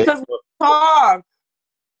say Yeah, it. because we talk.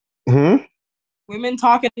 Hmm? Women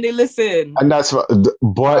talk and they listen. And that's what,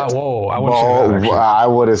 but whoa, I wouldn't say that, actually. I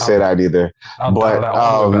wouldn't say that either. I'll But dial that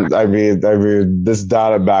all the way back. I mean, this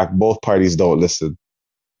dial it back. Both parties don't listen.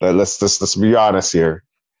 But let's be honest here.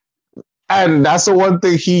 And that's the one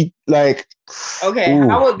thing he like. Okay, ooh.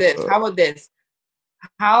 how about this?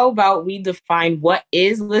 How about we define what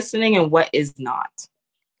is listening and what is not?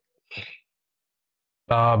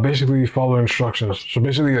 Basically follow instructions. So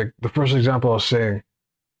basically, like the first example I was saying,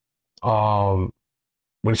 when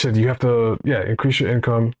he said you have to, increase your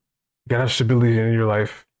income, you gotta have stability in your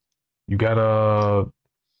life. You gotta,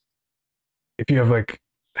 if you have like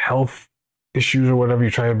health issues or whatever, you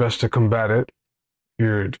try your best to combat it.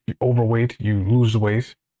 You're overweight, you lose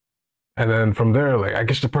weight, and then from there, like I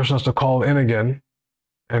guess the person has to call in again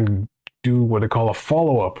and do what they call a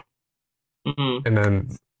follow up. Mm-hmm. And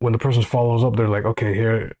then when the person follows up, they're like, okay,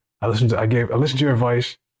 here I listened to your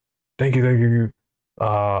advice. Thank you.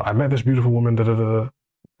 I met this beautiful woman, because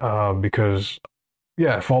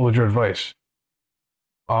I followed your advice.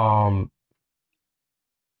 I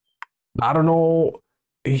don't know.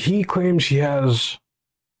 He claims he has.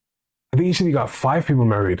 I think he said he got 5 people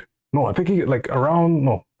married. No, I think he like around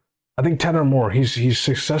no. I think 10 or more. He's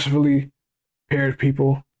successfully paired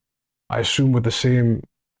people. I assume with the same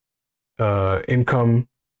income,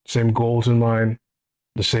 same goals in mind,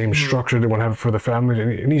 the same structure they want to have for the families,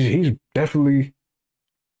 and he's definitely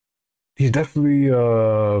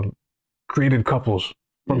created couples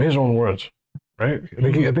from his own words, right? I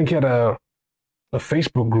think he had a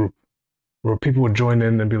Facebook group where people would join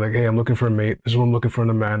in and be like, "Hey, I'm looking for a mate. This one I'm looking for in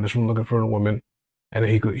a man. This one I'm looking for in a woman," and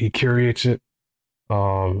then he curates it.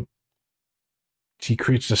 He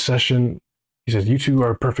creates the session. He says, "You two are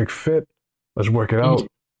a perfect fit. Let's work it out.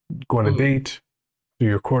 Go on a date, do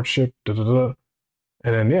your courtship, And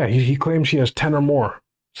then he claims he has 10 or more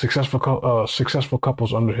successful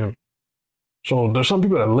couples under him. So there's some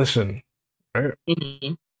people that listen, right?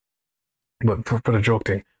 Mm-hmm. But for the joke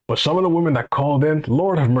thing. But some of the women that called in,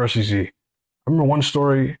 Lord have mercy, Z. I remember one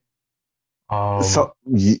story. One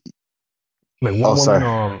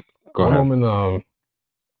woman. I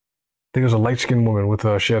think it was a light-skinned woman with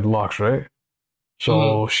she had locks, right?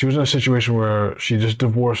 So she was in a situation where she just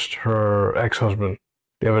divorced her ex-husband.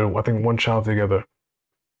 They have, I think, one child together.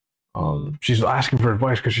 She's asking for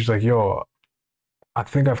advice because she's like, "Yo, I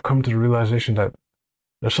think I've come to the realization that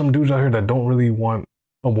there's some dudes out here that don't really want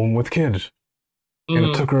a woman with kids." And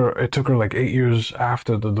it took her like 8 years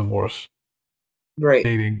after the divorce, right,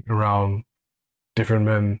 dating around different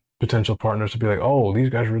men, potential partners, to be like, "Oh, these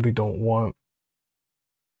guys really don't want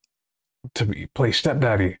to play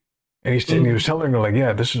stepdaddy." And he was telling her like,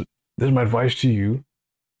 "Yeah, this is my advice to you.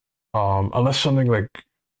 Unless something like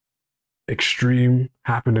extreme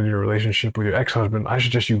happened in your relationship with your ex-husband, I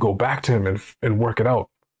suggest you go back to him and work it out."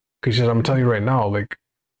 Because he says, "I'm telling you right now, like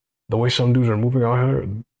the way some dudes are moving out here,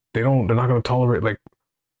 they're not going to tolerate, like,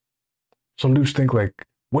 some dudes think like,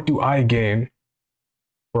 what do I gain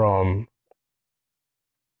from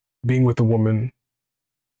being with a woman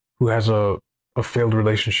who has a failed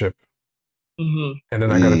relationship, and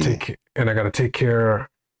then I gotta take care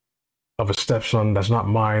of a stepson that's not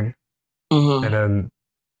mine, and then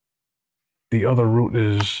the other route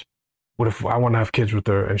is, what if I want to have kids with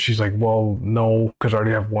her?" And she's like, "Well, no, because I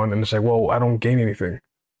already have one." And it's like, "Well, I don't gain anything.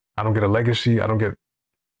 I don't get a legacy. I don't get,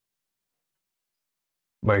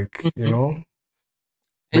 like, you know."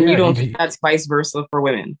 And you don't think that's vice versa for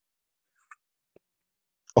women?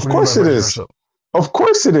 Of course it is. Of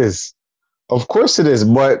course it is. Of course it is.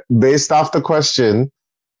 But based off the question,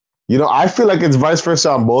 I feel like it's vice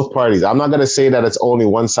versa on both parties. I'm not gonna say that it's only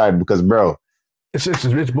one side because, bro, it's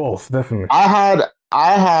both, definitely. I had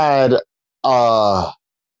I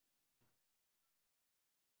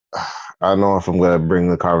don't know if I'm gonna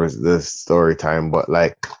bring this story time, but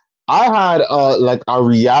like I had like a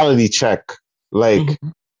reality check, like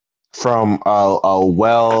from a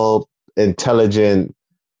well intelligent,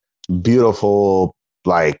 beautiful,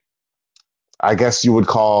 like, I guess you would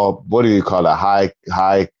call, what do you call it? High,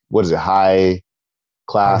 what is it? High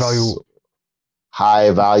class,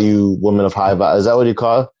 high value woman of high value. Is that what you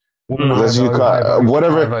call it?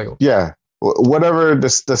 Whatever. Yeah. Whatever the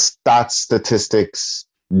stats statistics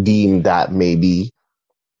deem that may be.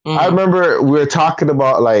 I remember we were talking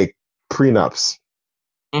about like prenups,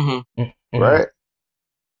 right?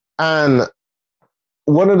 And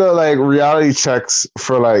one of the like reality checks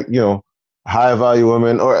for like, high value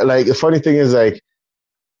women, or like the funny thing is like,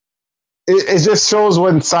 it just shows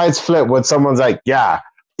when sides flip, when someone's like, yeah,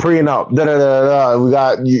 prenup. Da, da, da, da. We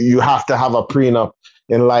got you have to have a prenup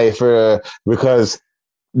in life because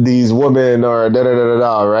these women are da da da da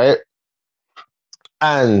da, right?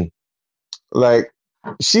 And like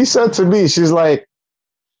she said to me, she's like,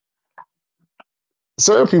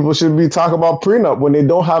 certain people should be talking about prenup when they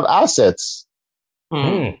don't have assets.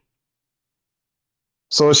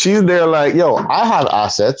 So she's there like, yo, I have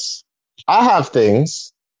assets, I have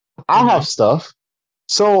things, I have stuff.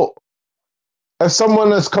 So if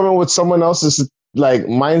someone is coming with someone else's like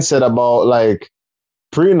mindset about like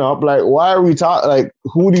prenup, like why are we talking? Like,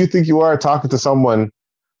 who do you think you are talking to someone?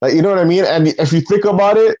 Like, you know what I mean? And if you think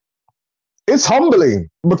about it, it's humbling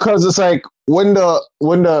because it's like when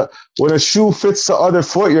the shoe fits the other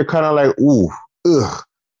foot, you're kind of like, ooh, ugh.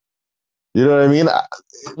 You know what I mean?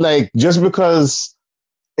 Like just because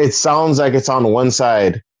it sounds like it's on one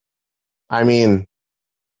side, I mean,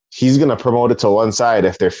 he's gonna promote it to one side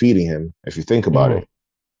if they're feeding him. If you think about it,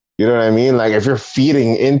 you know what I mean? Like if you're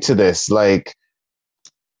feeding into this, like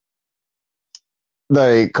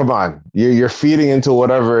come on, you're feeding into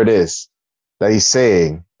whatever it is that he's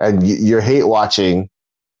saying, and you're hate watching.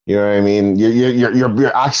 You know what I mean?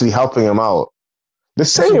 You're actually helping him out. The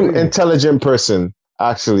same intelligent person,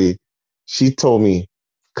 actually, she told me,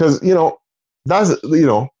 because that's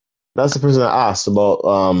the person I asked about.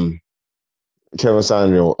 Kevin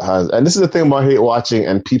Samuel has, and this is the thing about hate watching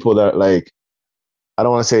and people that like, I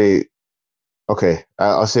don't want to say, okay,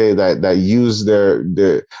 I'll say that use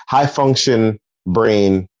their high function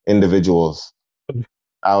brain individuals.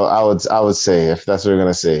 I would say, if that's what you're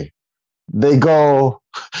gonna say, they go,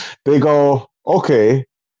 okay,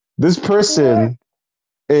 this person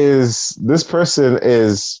is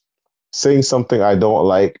saying something I don't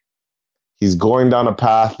like. He's going down a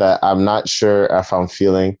path that I'm not sure if I'm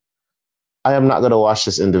feeling. I am not going to watch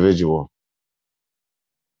this individual.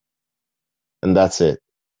 And that's it.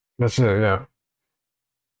 That's it, yeah.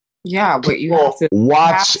 Yeah, but you have to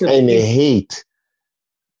watch and hate.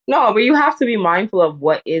 No, but you have to be mindful of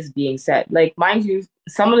what is being said. Like, mind you,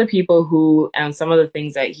 some of the people who, and some of the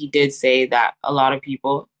things that he did say that a lot of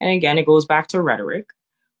people, and again, it goes back to rhetoric,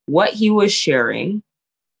 what he was sharing,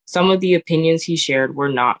 some of the opinions he shared were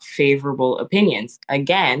not favorable opinions.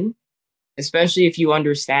 Again, especially if you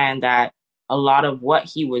understand that a lot of what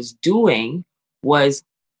he was doing was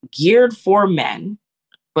geared for men,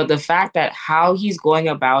 but the fact that how he's going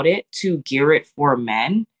about it to gear it for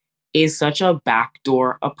men is such a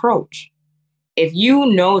backdoor approach. If you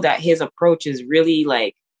know that his approach is really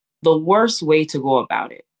like the worst way to go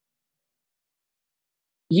about it,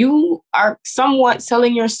 you are somewhat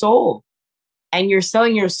selling your soul. And you're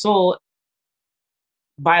selling your soul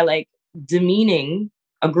by like demeaning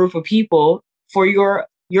a group of people for your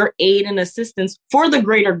aid and assistance for the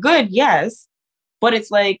greater good, yes, but it's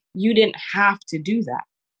like you didn't have to do that.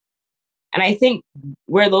 And I think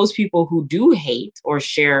where those people who do hate or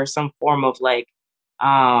share some form of like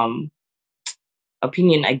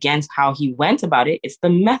opinion against how he went about it, it's the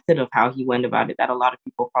method of how he went about it that a lot of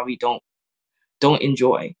people probably don't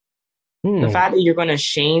enjoy. The fact that you're going to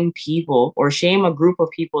shame people or shame a group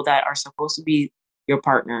of people that are supposed to be your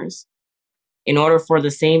partners in order for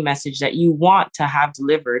the same message that you want to have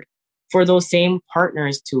delivered for those same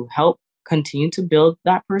partners to help continue to build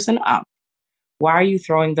that person up. Why are you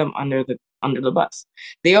throwing them under the bus?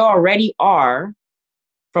 They already are,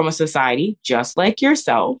 from a society just like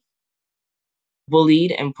yourself,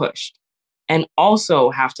 bullied and pushed, and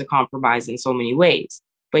also have to compromise in so many ways.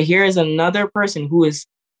 But here is another person who is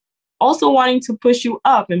also wanting to push you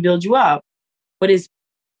up and build you up, but is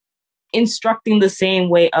instructing the same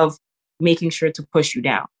way of making sure to push you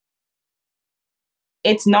down.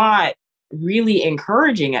 It's not really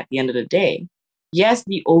encouraging at the end of the day. Yes,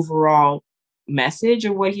 the overall message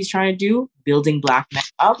of what he's trying to do, building Black men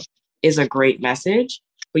up, is a great message,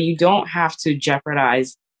 but you don't have to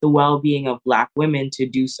jeopardize the well-being of Black women to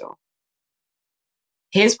do so.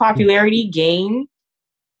 His popularity gained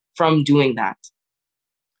from doing that.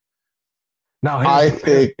 Now,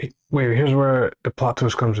 here's where the plot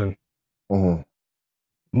twist comes in. Mm-hmm.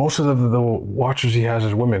 Most of the watchers he has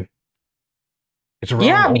is women. It's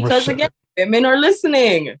around because again, women are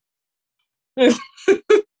listening. No,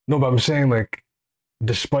 but I'm saying, like,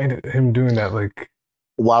 despite him doing that, like,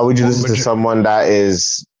 why would you listen to someone that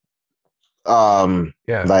is,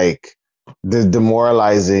 like, the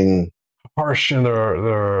demoralizing, harsh in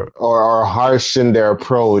their or harsh in their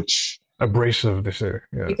approach? Abrasive, they say.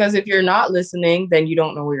 Yeah. Because if you're not listening, then you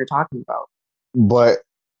don't know what you're talking about. But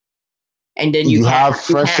and then you have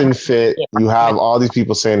Fresh and Fit. You have all these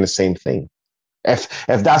people saying the same thing. If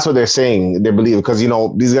that's what they're saying, they believe, because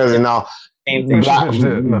these guys are now same thing.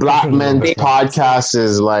 Black men's podcast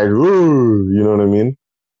is like, ooh, you know what I mean?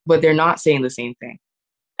 But they're not saying the same thing.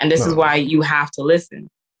 And this is why you have to listen.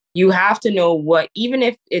 You have to know what, even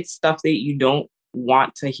if it's stuff that you don't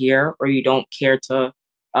want to hear or you don't care to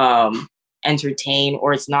entertain,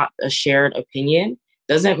 or it's not a shared opinion,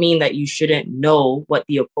 doesn't mean that you shouldn't know what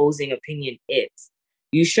the opposing opinion is.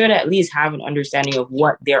 You should at least have an understanding of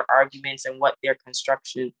what their arguments and what their construct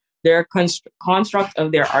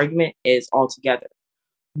of their argument is altogether.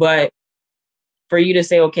 But for you to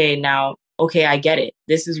say, okay, I get it.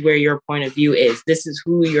 This is where your point of view is. This is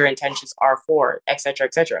who your intentions are for, etc.,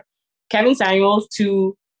 etc. Kevin Samuels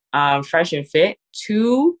to Fresh and Fit,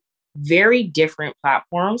 two very different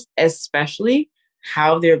platforms, especially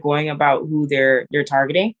how they're going about who they're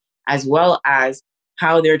targeting, as well as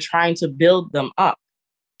how they're trying to build them up.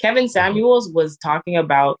 Kevin Samuels was talking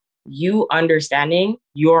about you understanding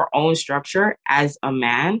your own structure as a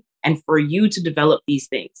man and for you to develop these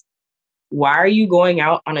things. Why are you going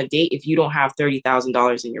out on a date if you don't have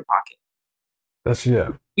 $30,000 in your pocket?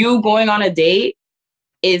 You going on a date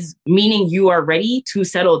is meaning you are ready to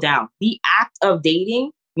settle down. The act of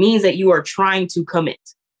dating means that you are trying to commit.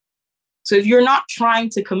 So if you're not trying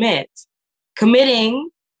to committing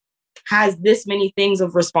has this many things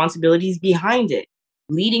of responsibilities behind it,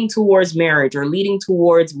 leading towards marriage or leading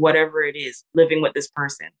towards whatever it is, living with this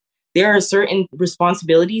person. There are certain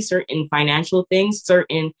responsibilities, certain financial things,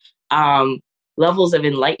 certain levels of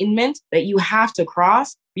enlightenment that you have to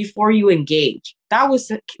cross before you engage. That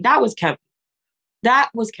was Kevin.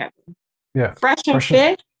 Yeah. Fresh and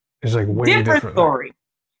Fit is like way different story.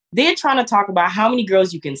 They're trying to talk about how many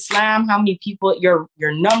girls you can slam, how many people, your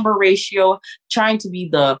number ratio, trying to be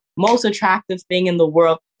the most attractive thing in the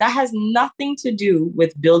world. That has nothing to do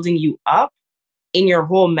with building you up in your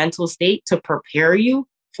whole mental state to prepare you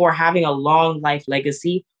for having a long life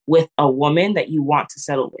legacy with a woman that you want to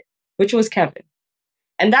settle with, which was Kevin.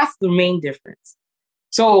 And that's the main difference.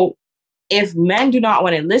 So if men do not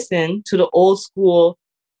want to listen to the old school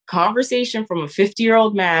conversation from a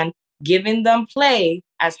 50-year-old man giving them play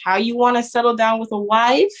as how you want to settle down with a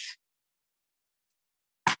wife,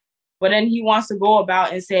 but then he wants to go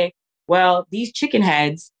about and say, well, these chicken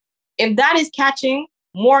heads, if that is catching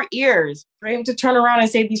more ears for him to turn around and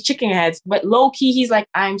say these chicken heads, but low key, he's like,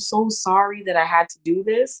 I'm so sorry that I had to do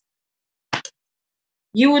this.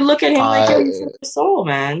 You would look at him like you're for the soul,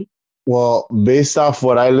 man. Well, based off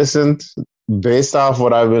what I've been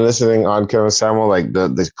listening on Kevin Samuel, like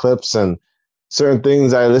the clips and certain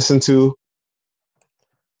things I listen to,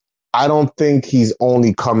 I don't think he's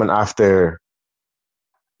only coming after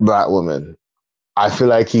black women. I feel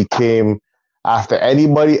like he came after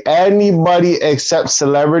anybody except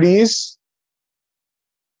celebrities.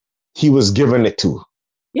 He was giving it to.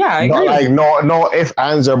 Yeah, I agree. No ifs,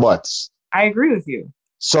 ands, or buts. I agree with you.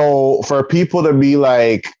 So for people to be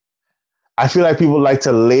like, I feel like people like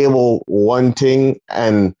to label one thing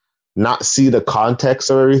and not see the context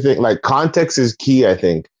of everything. Like context is key, I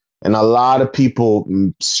think. And a lot of people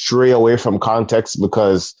stray away from context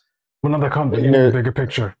because the bigger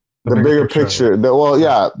picture. The bigger picture.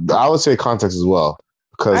 I would say context as well.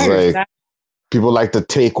 Because like people like to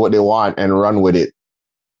take what they want and run with it,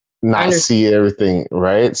 not see everything,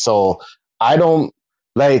 right? So I don't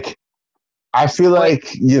like, I feel like,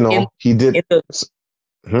 he did.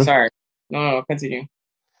 Sorry. No, continue.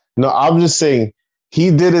 No, I'm just saying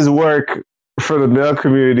he did his work for the male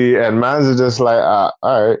community, and man's are just like, all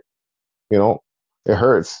right, it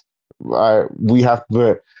hurts. We have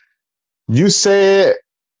to. You say it.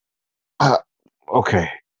 Okay,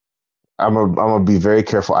 I'm gonna be very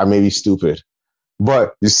careful. I may be stupid,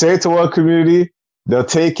 but you say it to one community, they'll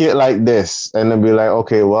take it like this, and they'll be like,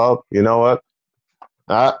 okay, well, you know what?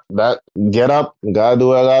 That get up, gotta do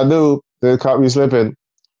what I gotta do. They caught me slipping.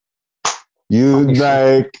 You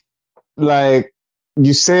like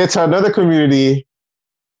you say it to another community,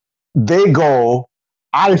 they go,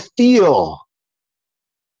 I feel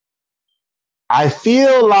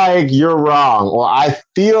like you're wrong, or I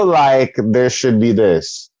feel like there should be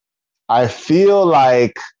this. I feel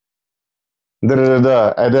like and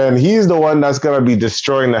then he's the one that's gonna be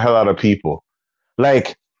destroying the hell out of people.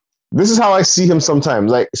 Like, this is how I see him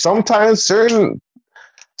sometimes. Like sometimes certain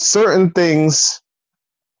things.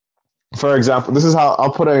 For example, this is how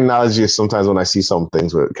I'll put an analogy sometimes when I see some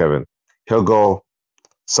things with Kevin. He'll go,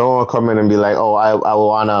 someone will come in and be like, oh, I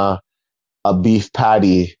want a beef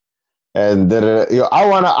patty. And I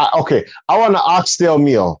want an oxtail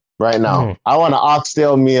meal right now. Mm-hmm. I want an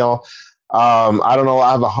oxtail meal. I don't know.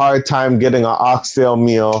 I have a hard time getting an oxtail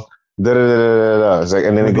meal. It's like,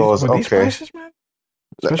 and then it goes, okay. Prices, man?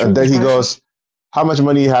 And then he goes, How much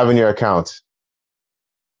money you have in your account?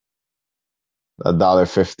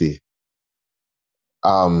 $1.50.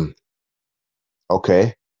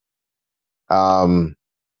 Okay. Um,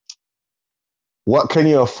 what can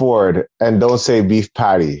you afford? And don't say beef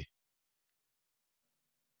patty.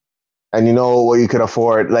 And you know what you can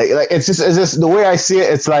afford. Like it's just the way I see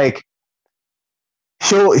it. It's like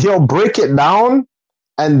he'll break it down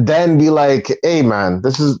and then be like, "Hey, man,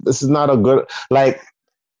 this is not a good." Like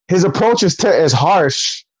his approach is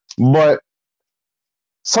harsh, but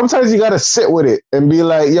sometimes you gotta sit with it and be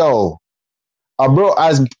like, "Yo,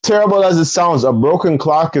 as terrible as it sounds, a broken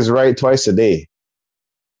clock is right twice a day."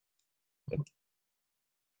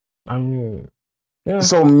 I mean, yeah.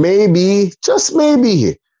 So maybe, just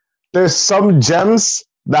maybe, there's some gems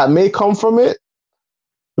that may come from it,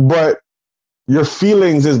 but your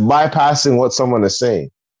feelings is bypassing what someone is saying.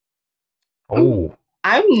 Oh,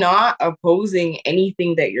 I'm not opposing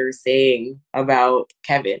anything that you're saying about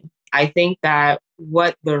Kevin. I think that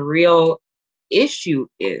what the real issue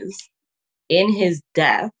is in his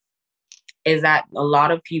death is that a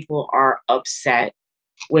lot of people are upset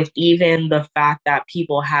with even the fact that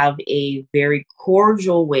people have a very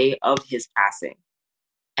cordial way of his passing.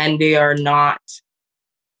 And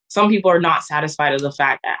some people are not satisfied with the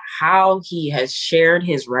fact that how he has shared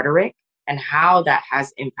his rhetoric and how that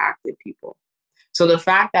has impacted people. So the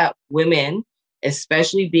fact that women,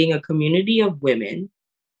 especially being a community of women,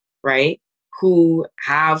 right, who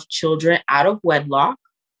have children out of wedlock,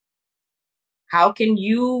 how can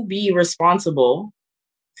you be responsible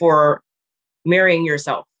for marrying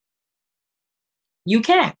yourself? You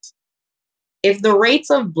can't. If the rates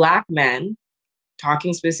of Black men,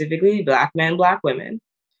 talking specifically Black men, Black women,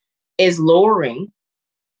 is lowering,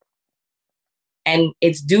 and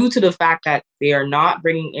it's due to the fact that they are not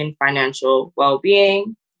bringing in financial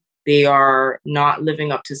well-being, they are not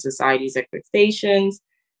living up to society's expectations,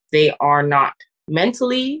 they are not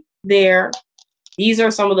mentally there. These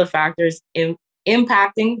are some of the factors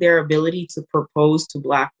impacting their ability to propose to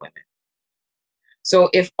Black women. So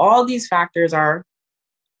if all these factors are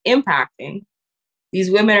impacting, these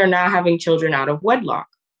women are now having children out of wedlock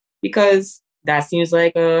because that seems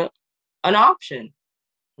like an option,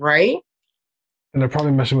 right? and they're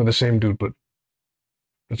probably messing with the same dude, but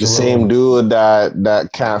The same dude that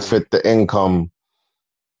can't fit the income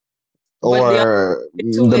or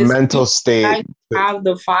the mental state. Have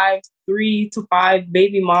the 3 to 5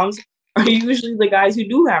 baby moms are usually the guys who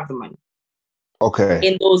do have the money. Okay.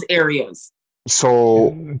 In those areas.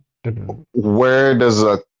 So where does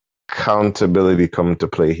accountability come into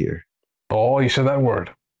play here? Oh, you said that word.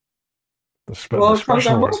 Well, it comes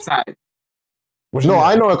on both sides. No,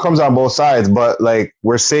 I know it comes on both sides, but like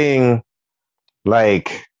we're saying it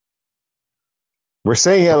like,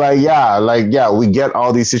 yeah, we get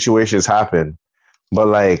all these situations happen, but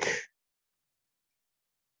like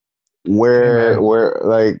where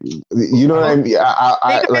like, you know what I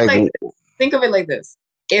mean? Think of it like this.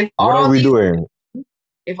 What are we doing?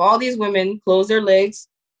 If all these women close their legs,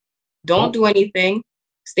 don't do anything,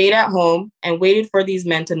 stayed at home and waited for these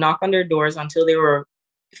men to knock on their doors until they were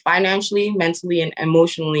financially, mentally, and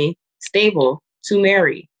emotionally stable to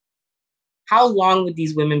marry, how long would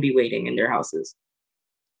these women be waiting in their houses?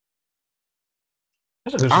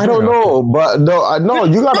 I don't know, but no,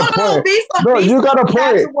 you got a point. You got a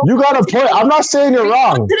point. You got a point. I'm not saying you're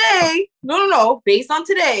wrong. Today, no. Based on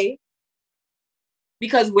today,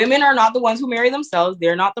 because women are not the ones who marry themselves,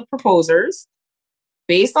 they're not the proposers.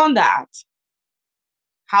 Based on that,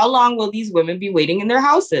 how long will these women be waiting in their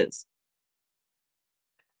houses?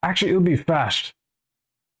 Actually, it'll be fast.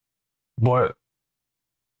 But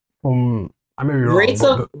I may be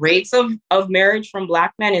wrong. Rates of marriage from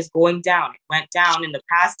Black men is going down. It went down in the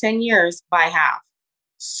past 10 years by half.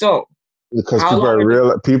 So because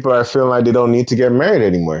people are feeling like they don't need to get married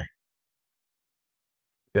anymore.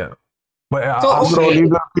 Yeah. But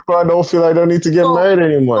people don't feel like they don't need to get married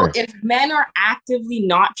anymore. So if men are actively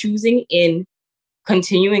not choosing in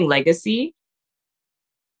continuing legacy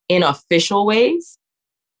in official ways,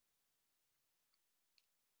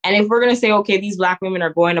 and if we're going to say, okay, these Black women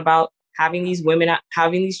are going about having these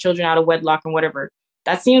children out of wedlock and whatever,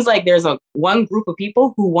 that seems like there's one group of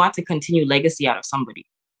people who want to continue legacy out of somebody.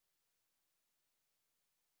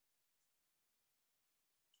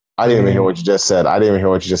 I didn't even hear what you just said.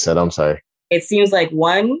 I'm sorry. It seems like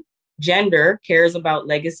one gender cares about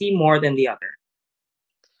legacy more than the other.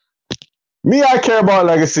 Me, I care about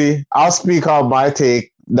legacy. I'll speak on my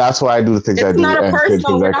take. That's why I do the things I do. We're not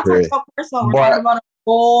talking about personal. We're talking about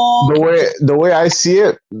the way I see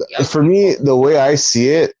it, for me, the way I see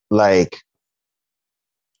it, like,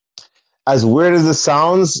 as weird as it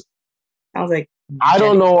sounds like I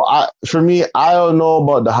don't getting. know. For me, I don't know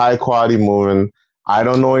about the high quality moving. I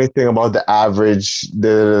don't know anything about the average. Da,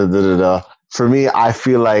 da, da, da, da. For me, I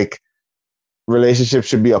feel like relationship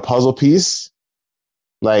should be a puzzle piece.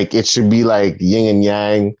 Like it should be like yin and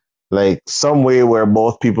yang, like some way where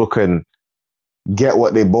both people can get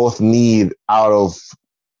what they both need out of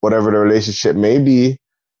whatever the relationship may be So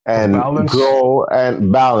and balance grow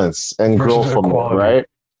and balance and grow versus from it, equality. right?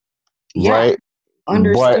 Yeah, Right. But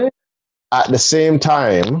understood. at the same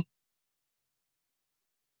time,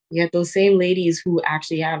 Yet those same ladies who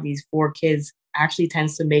actually have these 4 kids actually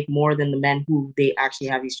tends to make more than the men who they actually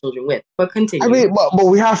have these children with. But I continue. mean, but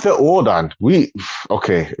we have to hold on.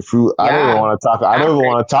 Okay. If we, I don't even Yeah, want to talk. I don't even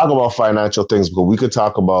want to talk about financial things, but we could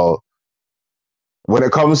talk about when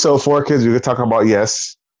it comes to 4 kids. We could talk about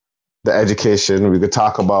yes, the education. We could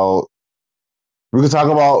talk about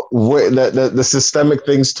the systemic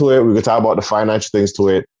things to it. We could talk about the financial things to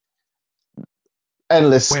it. Wait,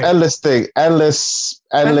 Endless thing, but they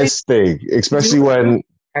endless thing. do Especially make an when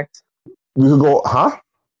impact. we could go, huh?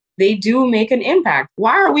 They do make an impact.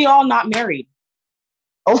 Why are we all not married?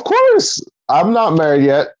 Of course, I'm not married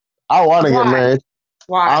yet. I want to get Why? married.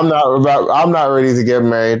 Why? I'm not ready to get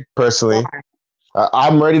married personally. Why?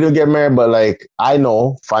 I'm ready to get married, but like I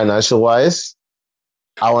know financial wise,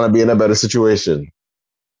 I want to be in a better situation.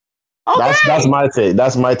 That's Okay, my take.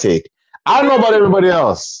 That's my take. I don't know about everybody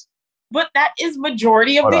else. but that is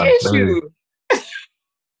majority of Hold the on. issue.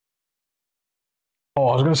 oh,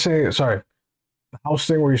 I was gonna say, sorry, the house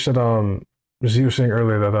thing where you said, as you were saying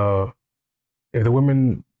earlier that if the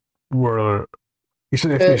women were, you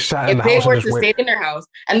said if they sat in If the they house and were just to wait. stay in their house,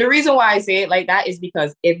 and the reason why I say it like that is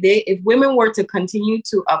because if women were to continue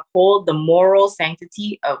to uphold the moral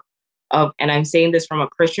sanctity of, and I'm saying this from a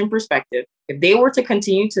Christian perspective, if they were to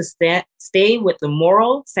continue to stay with the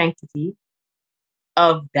moral sanctity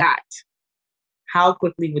of that, how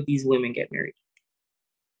quickly would these women get married?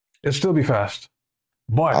 It'd still be fast,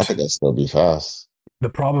 I but think it'd still be fast. the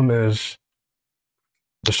problem is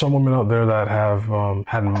there's some women out there that have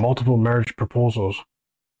had multiple marriage proposals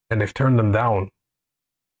and they've turned them down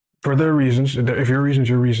for their reasons. If your reason's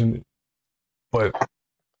your reason, but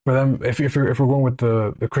for them, if we're going with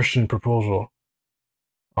the Christian proposal,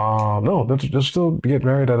 no, they'll still get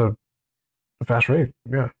married at a fast rate.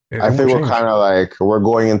 Yeah, it I won't think we're change. kind of like we're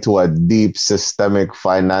going into a deep systemic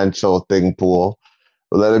financial thing pool.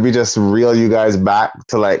 Let me just reel you guys back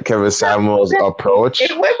to like Kevin Samuel's approach.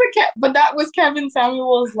 But that was Kevin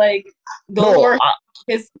Samuel's like those No, were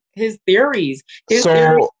his theories. His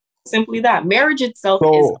theory so simply that marriage itself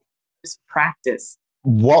is so practice.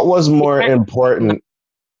 what was You more can't- important?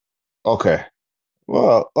 Okay,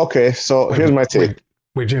 well, okay. So Wait, here's my take.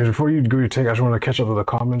 wait, James. Before you go your take, I just want to catch up with the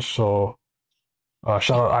comments. So,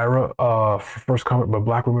 shout out Ira. First comment, but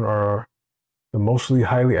black women are the mostly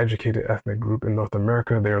highly educated ethnic group in North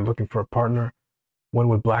America. They are looking for a partner. When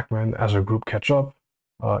would black men as a group catch up?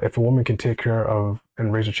 If a woman can take care of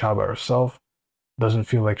and raise a child by herself, doesn't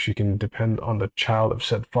feel like she can depend on the child of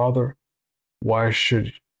said father, why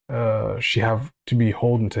should she have to be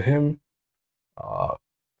holden to him?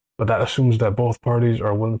 But that assumes that both parties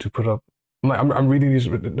are willing to put up. I'm reading these,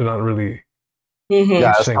 but they're not really Mhm. Yeah, in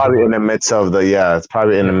it's sync. probably in the midst of the yeah, it's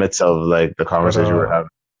probably in the Yeah, midst of like the but conversation we're having.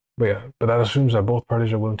 but that assumes that both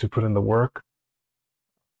parties are willing to put in the work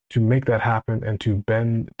to make that happen and to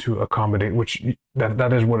bend to accommodate, which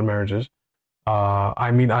that is what a marriage is.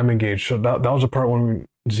 I mean, I'm engaged, so that was the part when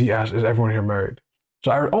Z asked, "Is everyone here married?"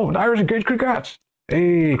 So Ira's engaged. Congrats!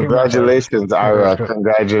 Hey, congrats, Ira. Congratulations, Ira.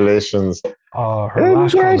 Congratulations. Her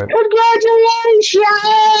last comment.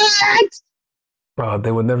 Congratulations.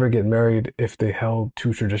 They would never get married if they held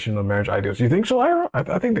two traditional marriage ideals. You think so, Ira?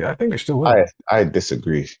 I think they still will. I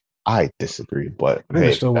disagree. But I think they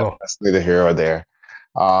hey, still will. that's neither here or there.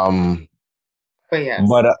 But yes.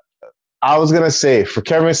 But I was gonna say for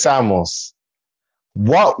Kevin Samuels,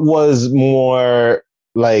 what was more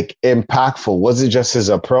like impactful? Was it just his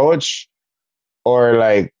approach, or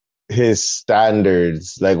like his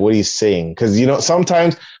standards, like what he's saying? Because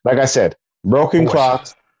sometimes, like I said, broken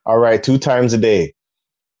clocks. All right, 2 times a day.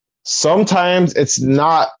 Sometimes it's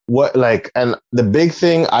not what like, and the big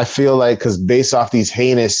thing I feel like, because based off these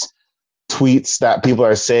heinous tweets that people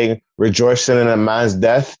are saying, rejoicing in a man's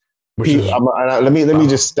death. Let me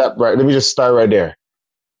just step right. Let me just start right there.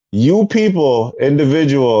 You people,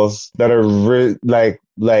 individuals that are like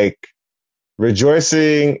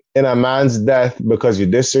rejoicing in a man's death because you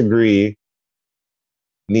disagree,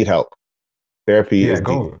 need help. Therapy is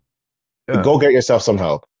deep. Go get yourself some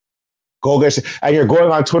help. And you're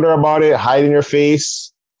going on Twitter about it, hiding your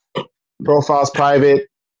face, profiles private.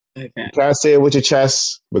 Okay. You can't say it with your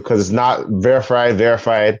chest because it's not verified.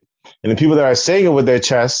 And the people that are saying it with their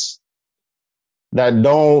chests that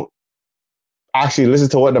don't actually listen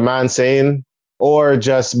to what the man's saying or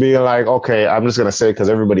just being like, okay, I'm just going to say it because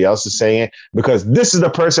everybody else is saying it because this is the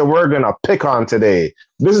person we're going to pick on today.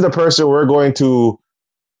 This is the person we're going to,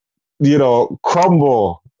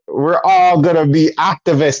 crumble. We're all going to be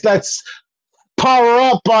activists. Let's power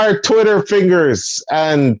up our Twitter fingers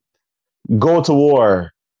and go to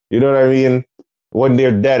war. You know what I mean? When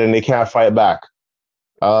they're dead and they can't fight back.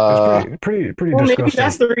 It's pretty Well, disgusting. maybe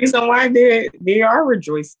that's the reason why they are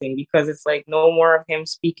rejoicing because it's like no more of him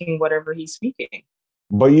speaking whatever he's speaking.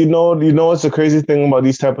 But what's the crazy thing about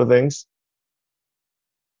these type of things?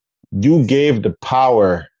 You gave the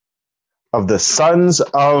power of the sons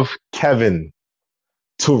of Kevin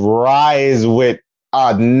to rise with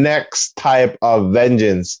a next type of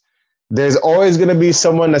vengeance. There's always going to be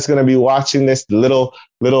someone that's going to be watching this little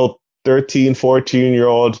 13,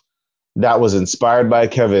 14-year-old that was inspired by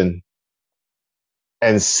Kevin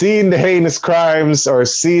and seeing the heinous crimes or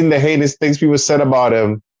seeing the heinous things people said about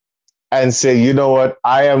him and say, you know what,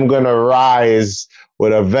 I am going to rise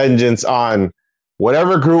with a vengeance on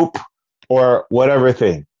whatever group or whatever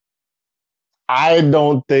thing. I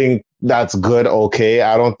don't think that's good, okay?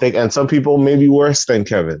 I don't think, and some people may be worse than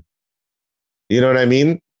Kevin. You know what I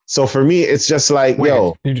mean? So for me, it's just like,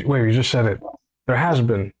 you just said it. There has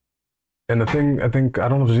been. And the thing, I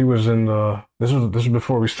don't know if Z was in this was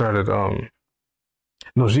before we started.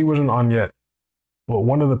 No, Z wasn't on yet. But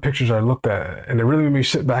one of the pictures I looked at, and it really made me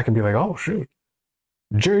sit back and be like, oh, shoot.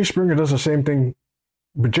 Jerry Springer does the same thing.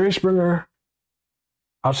 But Jerry Springer,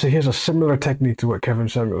 I'd say he has a similar technique to what Kevin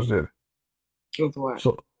Samuels did. With what?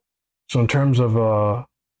 So in terms of,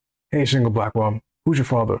 hey, single black mom, who's your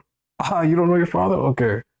father? You don't know your father?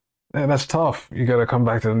 Okay. Man, that's tough. You got to come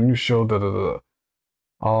back to the new show.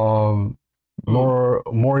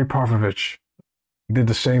 Maury Parfovich did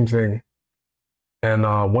the same thing. And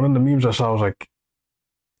one of the memes I saw was like,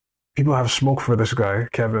 people have smoke for this guy,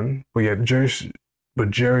 Kevin, but yet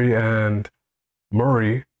Jerry and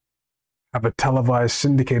Murray have a televised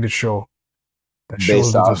syndicated show that shows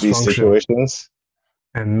based off the these dysfunction. situations.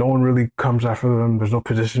 And no one really comes after them. There's no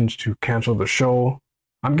petitions to cancel the show.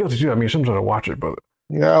 I'm guilty too. I mean, sometimes I watch it, but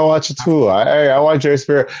yeah, I watch it too. I watch Jerry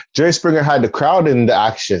Springer. Jerry Springer had the crowd in the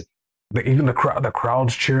action. Even the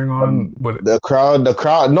crowd's cheering on. But the crowd.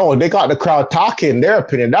 No, they got the crowd talking their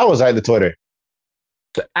opinion. That was like the Twitter.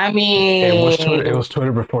 I mean, it was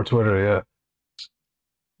Twitter before Twitter.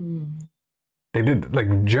 Yeah. They did,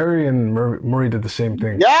 like Jerry and Murray did the same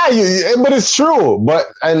thing. Yeah, but it's true.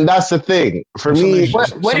 And that's the thing for me.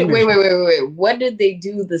 Wait. What did they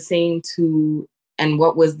do the same to? And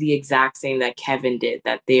what was the exact same that Kevin did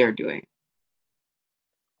that they are doing?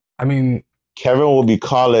 I mean, Kevin will be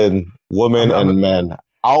calling women and men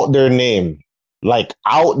out their name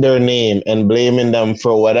and blaming them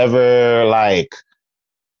for whatever, like,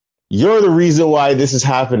 you're the reason why this is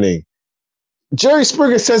happening. Jerry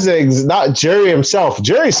Springer says it, not Jerry himself.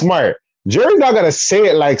 Jerry's smart. Jerry's not going to say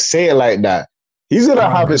it like that. He's going to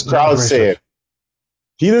have his crowd say it.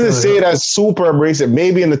 He doesn't say it as super abrasive.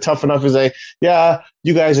 Maybe in the tough enough, he's like, yeah,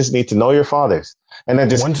 you guys just need to know your fathers. And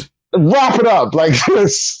then just wrap it up. Like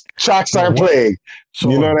this track start playing.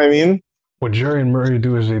 So you know what I mean? What Jerry and Murray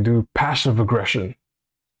do is they do passive aggression.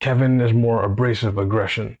 Kevin is more abrasive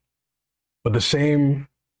aggression. But the same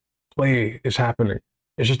play is happening.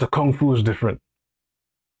 It's just the kung fu is different.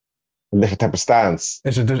 Different type of stance.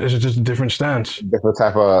 It's just a different stance. Different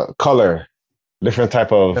type of color. Different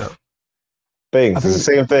type of things. It's the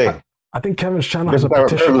same thing. I think Kevin's channel has a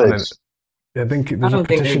petition on it. I think there's a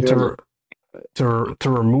petition to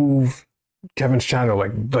remove Kevin's channel,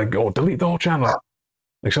 like delete the whole channel.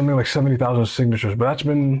 Like something like 70,000 signatures. But that's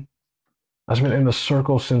been in the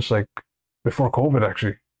circle since like before COVID,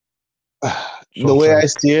 actually. So the way I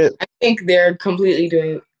see it, I think they're completely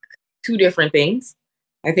doing two different things.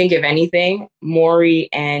 I think if anything, Maury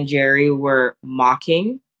and Jerry were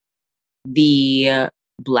mocking the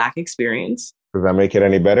Black experience. Does that make it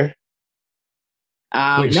any better?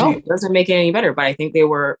 No, it doesn't make it any better. But I think they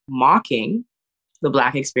were mocking the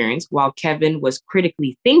Black experience while Kevin was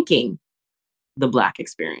critically thinking the Black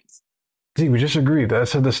experience. See, we just agreed. I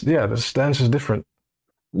said this. Yeah, the stance is different.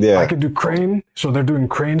 Yeah, I could do crane, so they're doing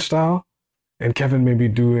crane style, and Kevin may be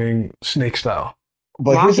doing snake style.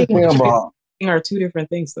 But here's the thing about are two different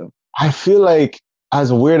things, though. I feel like,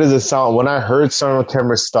 as weird as it sounds, when I heard some of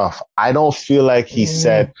Cameron's stuff, I don't feel like he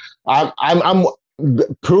said, I'm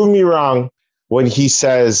prove me wrong when he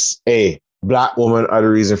says, hey, Black women are the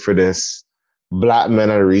reason for this. Black men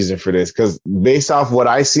are the reason for this. Because based off what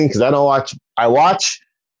I seen, because I watch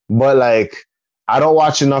but like I don't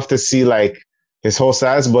watch enough to see like his whole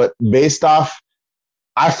sides. But based off,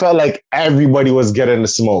 I felt like everybody was getting the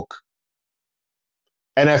smoke,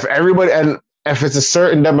 and if it's a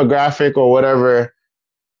certain demographic or whatever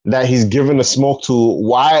that he's giving the smoke to,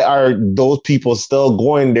 why are those people still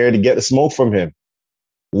going there to get the smoke from him?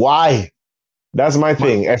 Why? That's my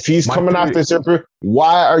thing. If he's coming after Surfer,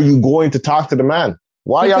 why are you going to talk to the man?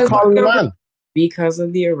 Why are y'all calling the man? Because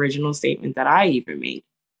of the original statement that I even made.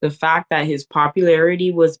 The fact that his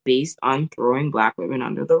popularity was based on throwing Black women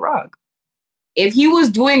under the rug. If he was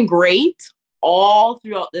doing great all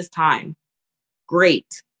throughout this time,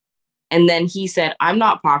 great. And then he said, I'm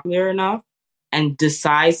not popular enough, and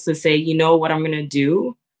decides to say, you know what I'm going to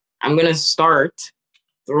do? I'm going to start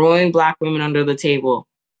throwing Black women under the table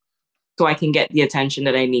so I can get the attention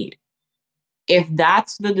that I need. If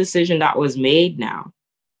that's the decision that was made now,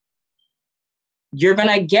 you're going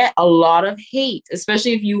to get a lot of hate,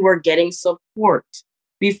 especially if you were getting support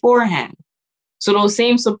beforehand. So those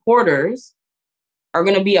same supporters are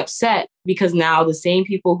going to be upset because now the same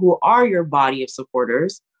people who are your body of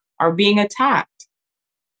supporters are being attacked.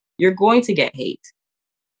 You're going to get hate.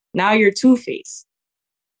 Now you're two-faced.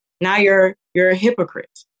 Now you're a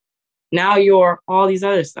hypocrite. Now you're all these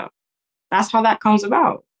other stuff. That's how that comes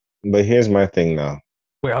about. But here's my thing now.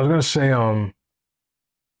 Wait, I was gonna say,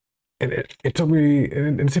 it took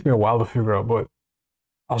me a while to figure out, but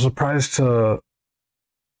I was surprised to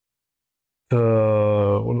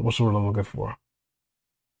what's the word I'm looking for?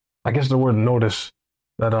 I guess the word notice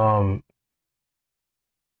that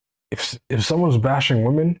if someone's bashing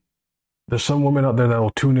women, there's some women out there that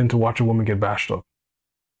will tune in to watch a woman get bashed up.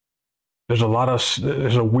 There's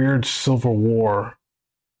a weird civil war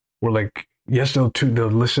where like yes they'll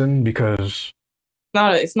listen because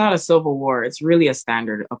it's not a civil war. It's really a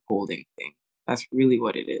standard upholding thing. That's really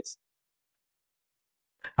what it is.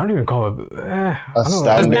 I don't even call it a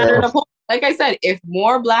standard upholding. Like I said, if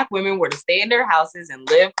more Black women were to stay in their houses and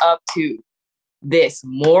live up to this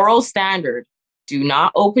moral standard, do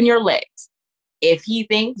not open your legs. If he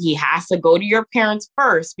thinks he has to go to your parents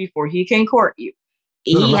first before he can court you,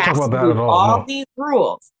 he has to do all these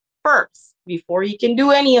rules first before he can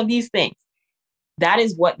do any of these things. That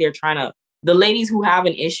is what they're trying to. The ladies who have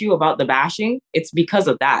an issue about the bashing, it's because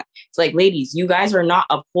of that. It's like, ladies, you guys are not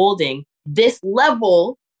upholding this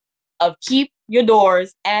level of keep your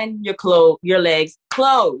doors and your legs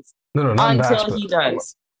closed until he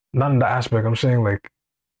does. Not in the aspect. I'm saying like,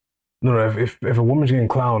 no, if a woman's getting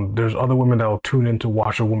clowned, there's other women that will tune in to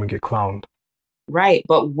watch a woman get clowned. Right,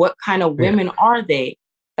 but what kind of women are they?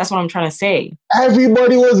 That's what I'm trying to say.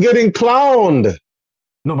 Everybody was getting clowned.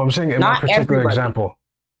 No, but I'm saying in my particular example.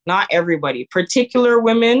 Not everybody. Particular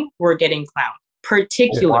women were getting clowned.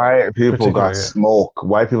 Particular. White people got smoke.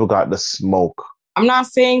 White people got the smoke. I'm not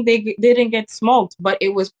saying they didn't get smoked, but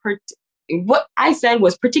it was what I said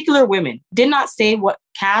was particular women. Did not say what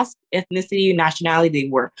caste, ethnicity, nationality they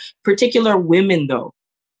were. Particular women, though.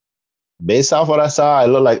 Based off what I saw, it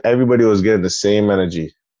looked like everybody was getting the same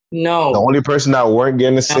energy. No. The only person that weren't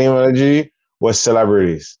getting the same energy was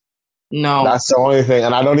celebrities. No. That's the only thing.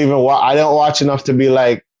 And I don't even I don't watch enough to be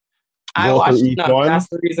like, I watched enough. That's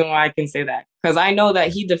the reason why I can say that. Because I know that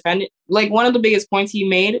he defended, like one of the biggest points he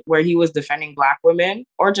made where he was defending Black women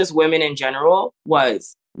or just women in general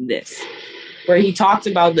was this, where he talked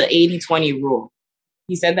about the 80-20 rule.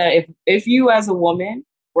 He said that if you as a woman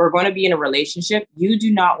were going to be in a relationship, you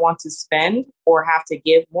do not want to spend or have to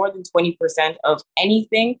give more than 20% of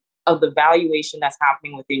anything of the valuation that's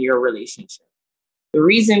happening within your relationship. The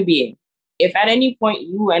reason being, if at any point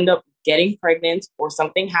you end up getting pregnant or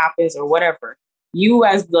something happens or whatever, you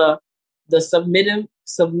as the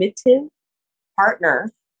submissive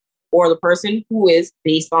partner or the person who is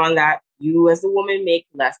based on that you as the woman make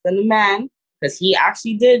less than the man, because he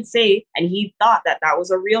actually did say, and he thought that that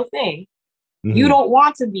was a real thing. Mm-hmm. You don't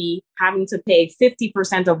want to be having to pay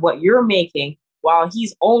 50% of what you're making while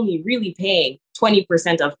he's only really paying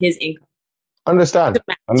 20% of his income.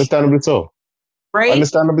 Understandably so. Right?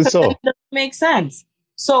 Understandably so. It doesn't make sense.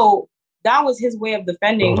 So that was his way of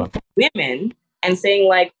defending women and saying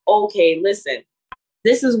like, okay, listen,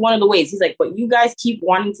 this is one of the ways. He's like, but you guys keep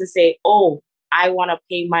wanting to say, oh, I want to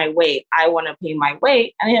pay my way. I want to pay my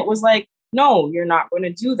way. And it was like, no, you're not going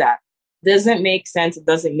to do that. Doesn't make sense. It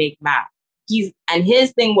doesn't make math.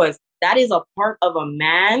 His thing was, that is a part of a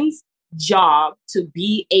man's job to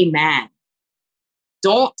be a man.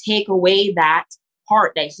 Don't take away that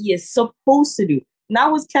part that he is supposed to do. And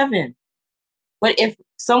that was Kevin. But if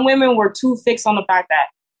some women were too fixed on the fact that,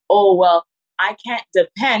 oh, well, I can't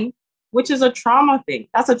depend, which is a trauma thing.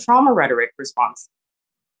 That's a trauma rhetoric response.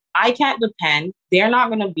 I can't depend. They're not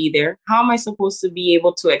going to be there. How am I supposed to be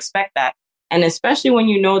able to expect that? And especially when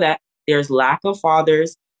you know that there's lack of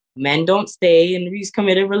fathers, men don't stay in these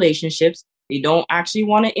committed relationships. They don't actually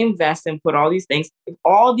want to invest and put all these things,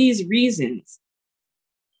 all these reasons.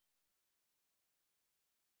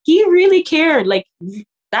 He really cared. Like,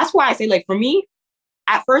 that's why I say, like, for me,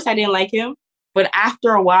 at first I didn't like him, but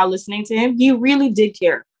after a while listening to him, he really did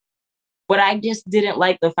care. But I just didn't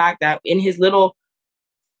like the fact that in his little,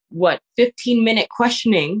 15-minute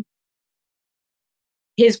questioning,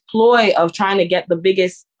 his ploy of trying to get the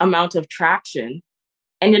biggest amount of traction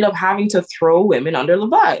ended up having to throw women under the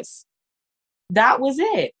bus. That was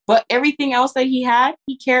it. But everything else that he had,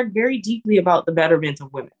 he cared very deeply about the betterment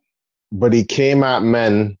of women. But he came at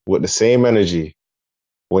men with the same energy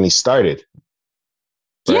when he started.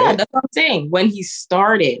 Right? Yeah, that's what I'm saying. When he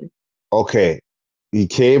started. Okay. He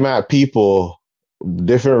came at people,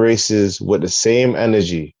 different races, with the same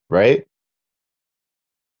energy, right?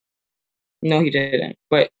 No, he didn't.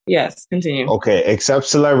 But yes, continue. Okay, except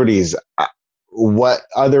celebrities. What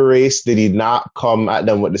other race did he not come at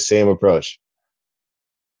them with the same approach?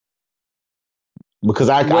 Because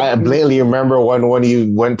I blatantly remember when he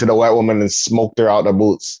went to the white woman and smoked her out the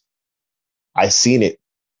boots. I seen it.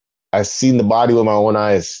 I seen the body with my own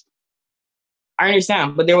eyes. I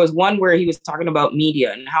understand, but there was one where he was talking about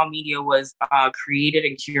media and how media was created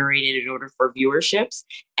and curated in order for viewerships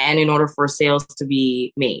and in order for sales to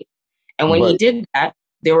be made. And when he did that,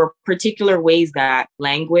 there were particular ways that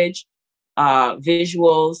language,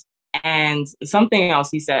 visuals, and something else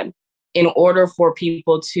he said, in order for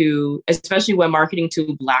people to, especially when marketing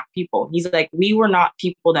to Black people, he's like, we were not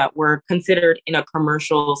people that were considered in a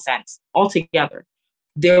commercial sense altogether.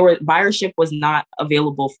 Buyership was not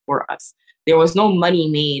available for us. There was no money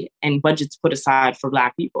made and budgets put aside for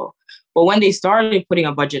Black people. But when they started putting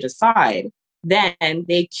a budget aside, then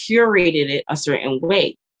they curated it a certain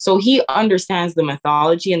way. So he understands the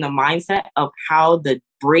mythology and the mindset of how the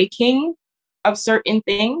breaking of certain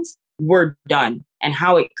things were done and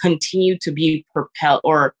how it continued to be propelled,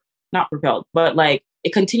 or not propelled, but like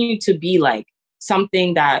it continued to be like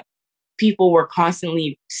something that people were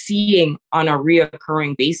constantly seeing on a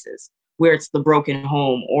reoccurring basis, where it's the broken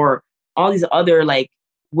home or all these other like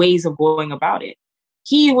ways of going about it.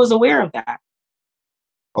 He was aware of that.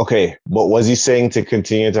 Okay, but was he saying to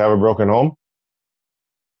continue to have a broken home?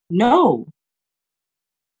 No.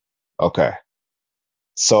 Okay.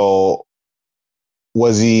 So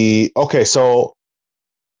was he okay? So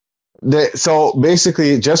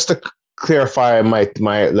basically, just to clarify my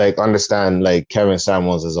like understand like Kevin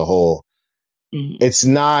Samuels as a whole, it's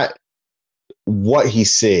not what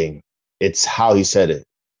he's saying, it's how he said it.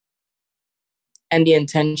 And the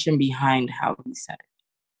intention behind how he said it.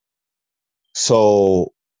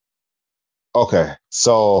 So, okay.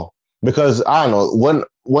 So, because I don't know,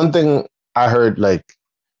 one thing I heard, like,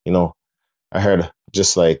 you know, I heard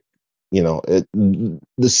just like, you know,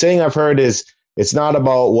 the saying I've heard is, it's not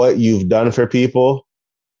about what you've done for people.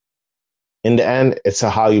 In the end, it's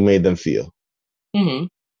how you made them feel. Mm-hmm.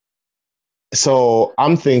 So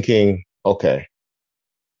I'm thinking, okay,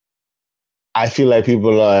 I feel like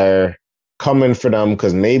people are coming for them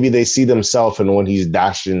because maybe they see themselves in when he's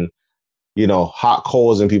dashing, you know, hot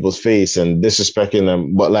coals in people's face and disrespecting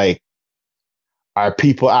them. But like, are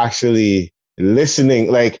people actually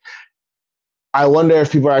listening? Like, I wonder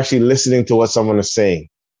if people are actually listening to what someone is saying.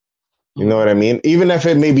 You know what I mean? Even if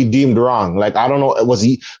it may be deemed wrong. Like, I don't know. Was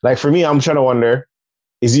he, like, for me, I'm trying to wonder,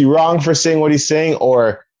 is he wrong for saying what he's saying,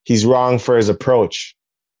 or he's wrong for his approach?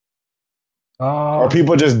 Or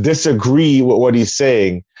people just disagree with what he's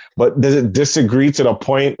saying, but does it disagree to the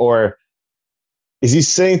point, or is he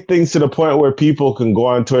saying things to the point where people can go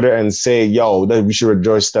on Twitter and say, yo, that we should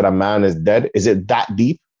rejoice that a man is dead? Is it that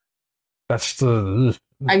deep? That's the...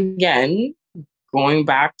 Again, going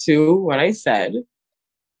back to what I said,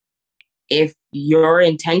 if your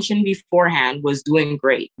intention beforehand was doing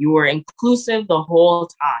great, you were inclusive the whole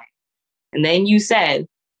time, and then you said,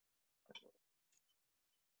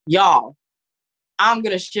 y'all, I'm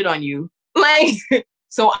going to shit on you, like,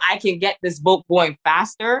 so I can get this boat going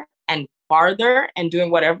faster and farther and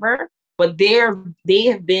doing whatever. But they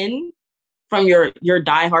have been, from your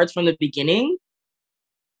diehards from the beginning.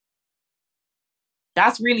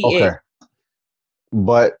 That's really it.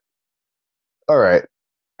 But all right.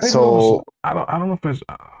 So I don't know if it's.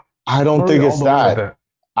 I don't think it's that.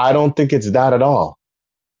 I don't think it's that at all.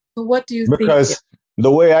 So what do you think? Because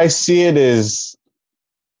the way I see it is,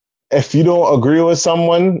 if you don't agree with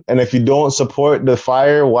someone and if you don't support the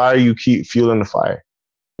fire, why are you keep fueling the fire?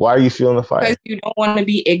 Why are you fueling the fire? Because you don't want to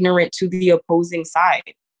be ignorant to the opposing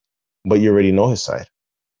side. But you already know his side.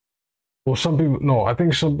 Well, some people. No, I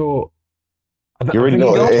think some people. You I already think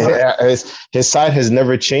he know Don't gets mad. his side has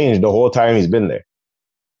never changed the whole time he's been there.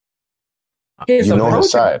 his You know his approach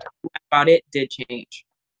side. about it did change.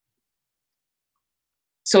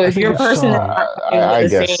 So I if think your it's person is not coming with I the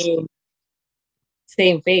guess.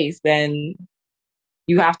 same face, then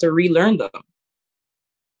you have to relearn them.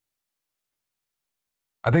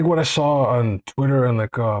 I think what I saw on Twitter and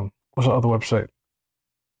like what's the other website?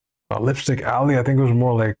 Lipstick Alley. I think it was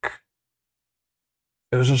more like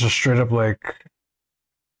it was just a straight up like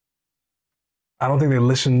I don't think they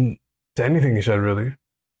listened to anything he said really.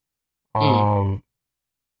 Mm, Um,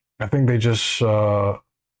 I think they just they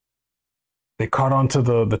caught on to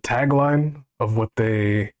the tagline of what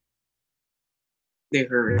they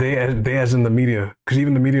heard. they as in the media, because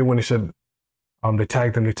even the media when he said they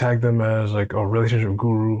tagged them as like a relationship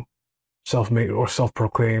guru, self-made or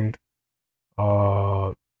self-proclaimed, uh,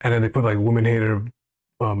 and then they put like woman hater,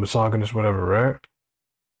 misogynist, whatever, right?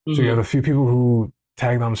 So you have Mm-hmm. a few people who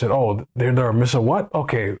tagged on and said, "Oh, they're miss a what?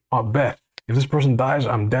 Okay, I bet if this person dies,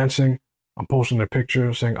 I'm dancing, I'm posting their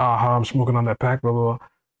picture, saying, aha, I'm smoking on that pack, blah blah blah."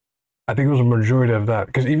 I think it was a majority of that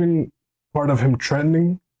because even part of him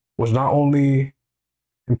trending was not only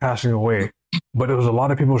him passing away, but it was a lot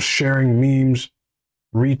of people sharing memes,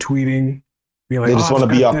 retweeting, being like, They "Oh, just I want just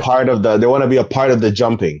to be got a this." part of the. They want to be a part of the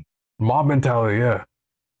jumping. Mob mentality, yeah.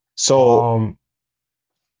 So Um,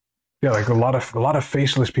 yeah, like a lot of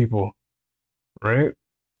faceless people, right?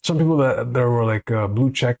 Some people that there were like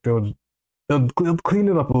blue check, they'll clean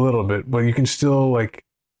it up a little bit, but you can still like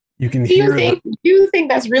you can hear the Do you think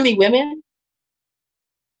that's really women?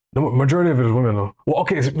 the majority of it is women though. Well,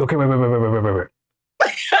 okay, okay, wait.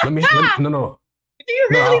 No, no, Do you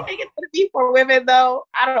no. really think it's gonna be for women though?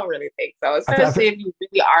 I don't really think so, I especially think if you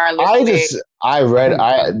really are I listening. just I I read think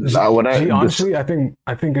I when I this honestly, I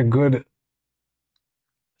think a good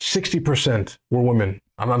 60% were women.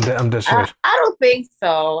 I'm dead serious. I don't think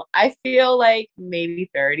so. I feel like maybe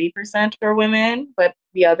 30% are women, but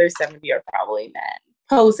the other 70 are probably men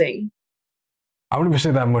posing. I wouldn't even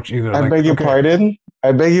say that much either. I Like, beg your okay, pardon.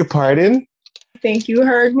 I beg your pardon. I think you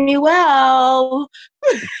heard me well.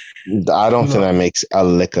 I don't think no, that makes a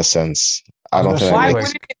lick of sense. I I was don't gonna think that say Why like makes.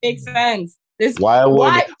 wouldn't it make sense? This Why would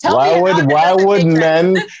why tell me how that why doesn't would make sense.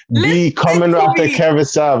 men be Listen coming to after me. Kevin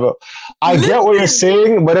Samuel? I get what you're Listen.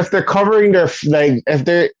 saying, but if they're covering their like if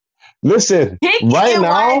they're listen Taking right it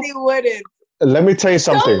why now, they wouldn't. let me tell you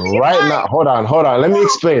Tell something. me Right why. now, hold on. Let me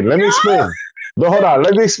explain. Let me No. explain. No, hold on.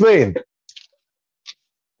 Let me explain.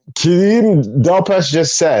 Team Delpes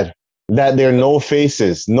just said that there are no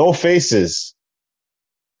faces. No faces.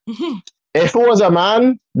 No. If it was a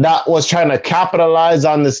man that was trying to capitalize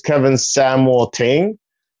on this Kevin Samuel thing,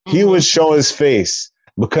 he would show his face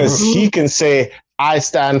because he can say, I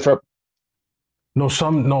stand for. no,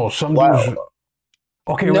 some dudes. Wow.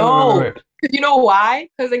 Okay, No, wait. because you know why?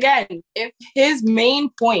 Because again, if his main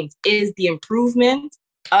point is the improvement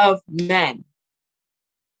of men,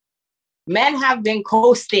 men have been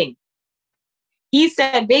coasting. He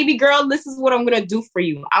said, "Baby girl, this is what I'm gonna do for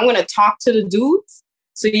you. I'm gonna talk to the dudes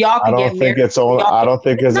so y'all I can don't get think married. it's only. Y'all I can don't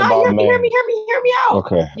think it's not about men. hear me out.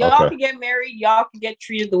 Okay. Y'all Okay. can get married. Y'all can get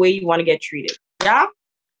treated the way you want to get treated. Yeah,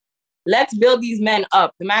 let's build these men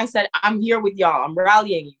up." The man said, "I'm here with y'all. I'm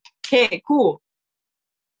rallying you." Okay, cool.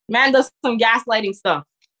 Man does some gaslighting stuff,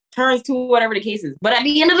 turns to whatever the case is. But at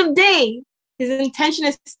the end of the day, his intention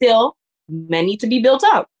is still men need to be built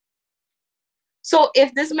up. So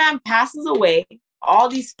if this man passes away, all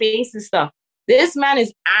these spaces stuff, this man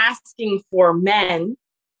is asking for men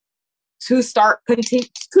to start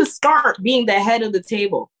being the head of the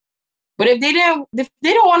table. But if they don't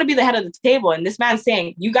want to be the head of the table, and this man's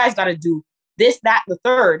saying, you guys got to do this, that, the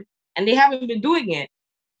third, and they haven't been doing it,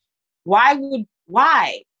 why would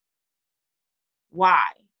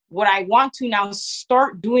I want to now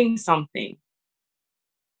start doing something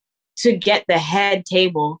to get the head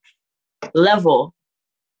table level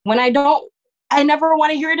when I never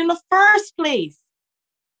want to hear it in the first place?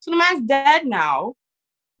 So the man's dead now.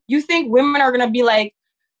 You think women are going to be like,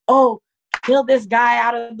 oh, kill this guy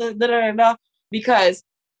out of the da, da, da, because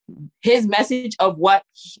his message of what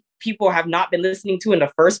people have not been listening to in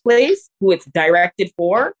the first place, who it's directed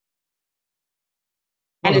for,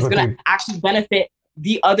 and No, it's but going to they actually benefit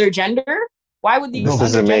the other gender? Why would the no, This other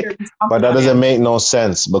doesn't gender make. be But talking that about doesn't him? make no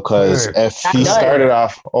sense because wait, if That he does. started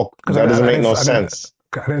off, oh, because that doesn't I make didn't no I didn't sense.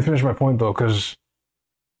 I didn't finish my point though because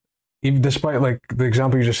even despite like the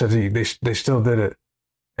example you just said, they still did it,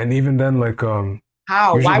 and even then like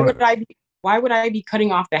How? usually when Why would I be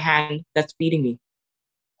cutting off the hand that's feeding me?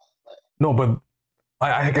 no, but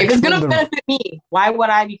I If it's explained gonna the benefit me, why would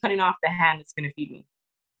I be cutting off the hand that's gonna feed me?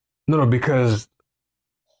 No, because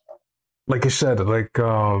like you said, like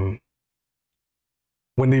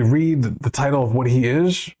when they read the title of what he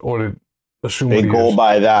is, or they assume They what he go is,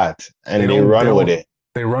 by that and they run with it.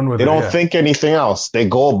 They run with They it. don't Yeah. think anything else. They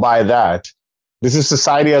go by that. This is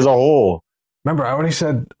society as a whole. Remember, I already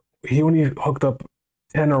said he only hooked up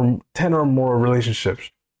 10 or more relationships.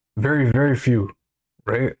 Very, very few,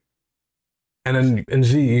 right? And then in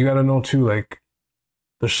Z, you gotta know too, like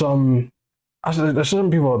there's some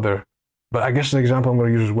people out there, but I guess the example I'm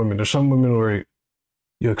gonna use is women. There's some women where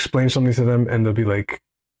you explain something to them and they'll be like,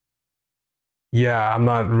 I'm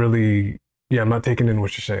not taking in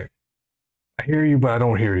what you're saying. I hear you, but I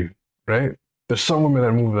don't hear you, right? There's some women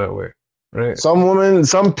that move that way, right? Some women,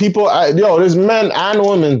 some people, there's men and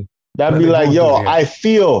women that be like, I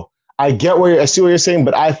see what you're saying,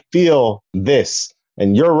 but I feel this,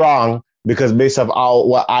 and you're wrong because based off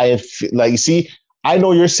what I feel. Like, you see, I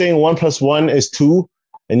know you're saying 1 + 1 is 2,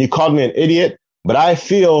 and you called me an idiot, but I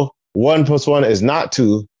feel 1 + 1 is not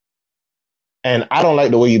 2, and I don't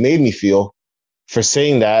like the way you made me feel for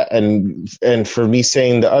saying that, and for me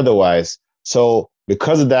saying the otherwise. So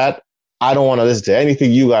because of that, I don't want to listen to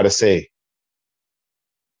anything you got to say.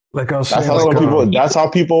 Like I was that's saying, how some people. That's how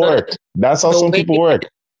people work. That's how some people work.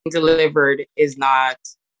 Delivered is not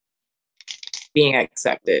being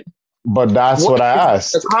accepted. But that's what I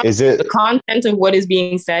asked. The content of what is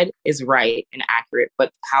being said is right and accurate,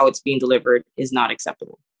 but how it's being delivered is not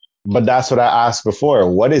acceptable. But that's what I asked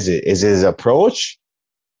before. What is it? Is it his approach,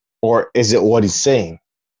 or is it what he's saying?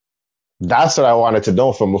 That's what I wanted to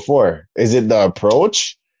know from before. Is it the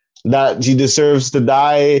approach that he deserves to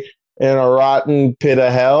die in a rotten pit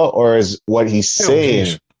of hell, or is what he's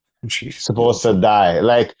saying supposed to die?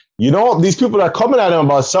 Like, these people are coming at him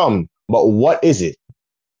about something, but what is it?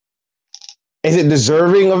 Is it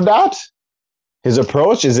deserving of that? His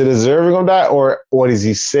approach, is it deserving of that, or what is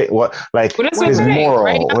he saying? What his moral,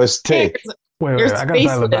 right? His take? Wait, I gotta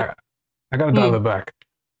dial it back. Dial it back.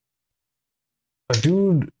 A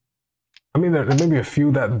dude. I mean, there may be a few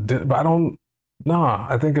that did, but I don't. Nah,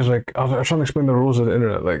 I think it's like I was trying to explain the rules of the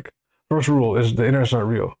internet. Like, first rule is the internet's not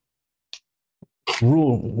real.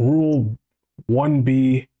 Rule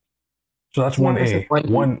 1B. So that's 1A.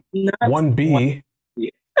 1B.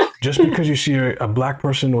 Just because you see a black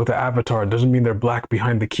person with an avatar doesn't mean they're black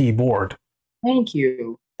behind the keyboard. Thank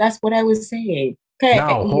you. That's what I was saying. Okay.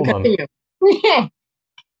 Now, hold on.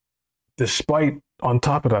 Despite, on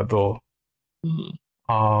top of that, though,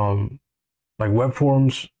 like web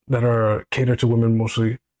forums that are catered to women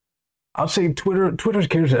mostly, I'd say Twitter's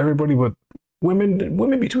catered to everybody, but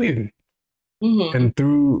women be tweeting. And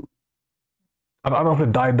through, I don't know if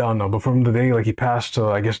it died down now, but from the day like he passed to,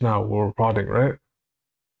 I guess now we're prodding, right?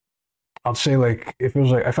 I'd say like if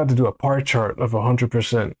I had to do a pie chart of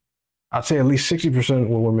 100%, I'd say at least 60%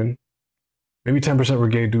 were women, maybe 10% were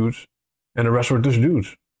gay dudes, and the rest were just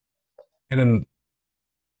dudes. And then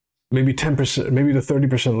maybe 10%, maybe the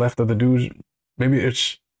 30% left of the dudes, maybe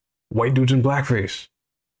it's white dudes in blackface.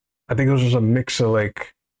 I think it was just a mix of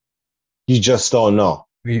like. You just don't know.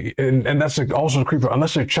 And that's like also a creeper.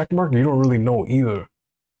 Unless they're check mark, you don't really know either.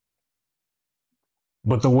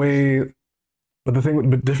 But the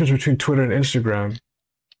difference between Twitter and Instagram's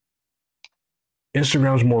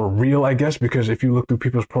more real, I guess, because if you look through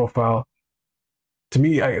people's profile,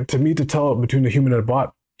 to tell between the human and a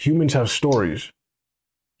bot, humans have stories.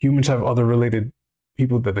 Humans have other related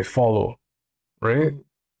people that they follow, right?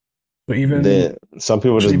 So even some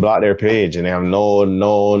people just block their page and they have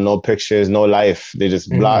no pictures, no life. They just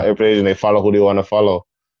block their page and they follow who they want to follow.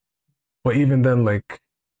 But even then, like,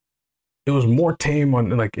 it was more tame on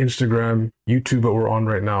like Instagram, YouTube that we're on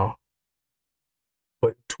right now.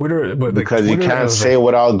 But Twitter, because Twitter, you can't say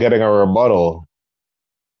without getting a rebuttal.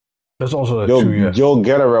 That's also true. Yeah, you'll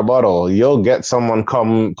get a rebuttal. You'll get someone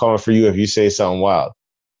coming for you if you say something wild.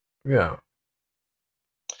 Yeah,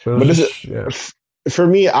 for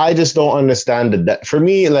me, I just don't understand for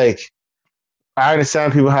me, like, I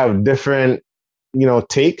understand people have different,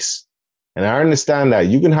 takes, and I understand that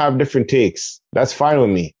you can have different takes. That's fine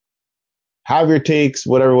with me. Have your takes,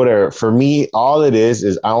 whatever. For me, all it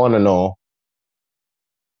is I want to know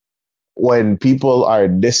when people are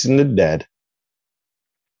dissing the dead,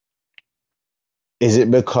 is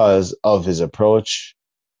it because of his approach,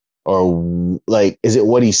 or like, is it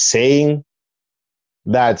what he's saying?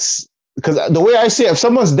 That's because the way I see it, if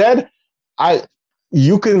someone's dead,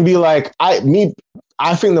 you can be like, I think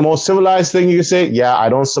the most civilized thing you can say, yeah, I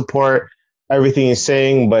don't support everything he's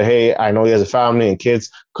saying, but hey, I know he has a family and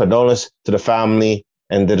kids. Condolence to the family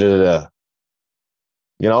and da-da-da-da.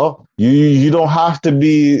 You know, you don't have to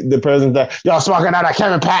be the president that y'all smoking out of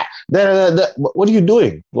Kevin Pat. What are you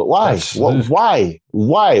doing? Why?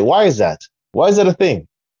 Why is that? Why is that a thing?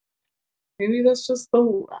 Maybe that's just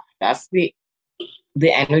the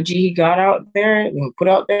energy he got out there and put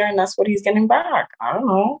out there, and that's what he's getting back. I don't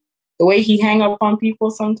know. The way he hang up on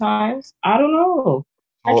people sometimes. I don't know.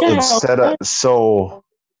 I Oh, can't help instead of it. so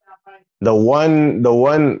the one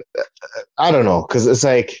I don't know, because it's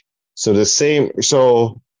like so the same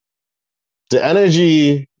so the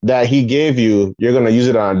energy that he gave you, you're gonna use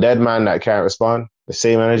it on a dead man that can't respond. The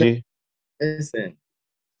same energy, Listen,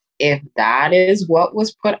 if that is what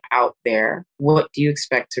was put out there, what do you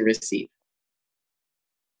expect to receive?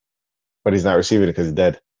 but he's not receiving it because he's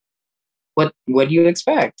dead. What do you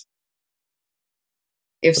expect?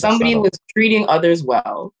 If But that's somebody not all. was treating others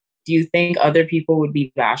well, do you think other people would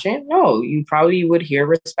be bashing? No, you probably would hear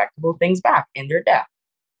respectable things back in their death.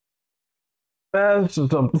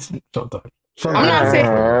 Sometimes. I'm not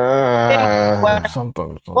saying what,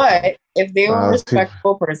 Sometimes. but if they were a People,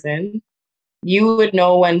 respectable person, you would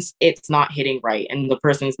know when it's not hitting right, and the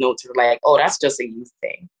person's notes are like, "Oh, that's just a youth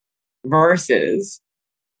thing," versus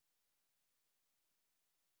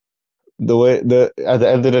the way the at the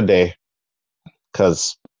end of the day,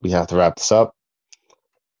 because we have to wrap this up.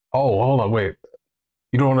 Oh, hold on, wait.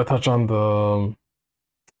 You don't want to touch on the?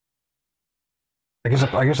 I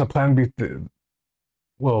guess a plan B.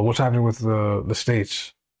 Well, what's happening with the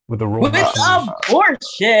states with the Roe with versus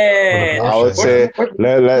abortion. I would say Abortion.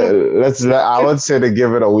 I would say to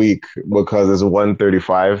give it a week because it's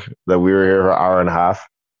 1:35 that we were here for an hour and a half.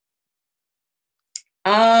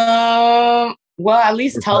 Well, at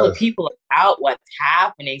least tell the Because people about what's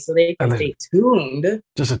happening so they can and stay tuned.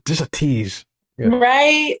 just a tease. Yeah.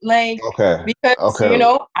 Right? Like, okay, because, okay.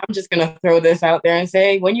 I'm just going to throw this out there and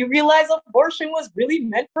say, when you realize abortion was really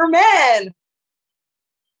meant for men.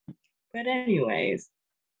 But anyways.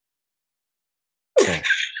 Okay.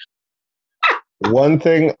 One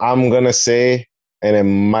thing I'm gonna say, and it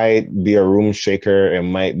might be a room shaker, it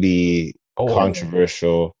might be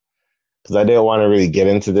controversial, because I didn't want to really get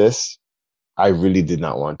into this. I really did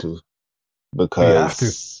not want to, But you have to.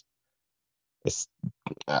 because it's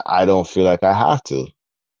I don't feel like I have to.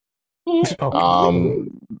 Okay.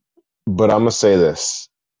 But I'm gonna say this.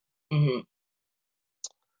 Mm-hmm.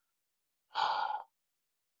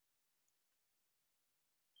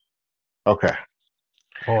 Okay.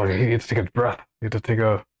 Oh, you need to take a breath. You need to take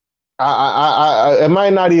a. It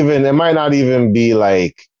might not even be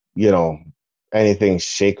like, anything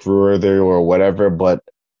shake worthy or whatever, but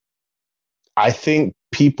I think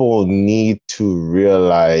people need to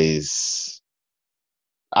realize.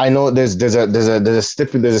 I know there's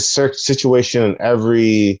a certain situation in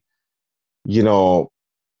every,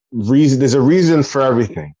 reason. There's a reason for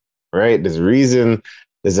everything, right? There's a reason.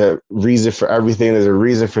 There's a reason for everything. There's a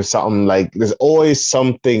reason for something. Like there's always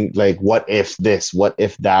something like, what if this? What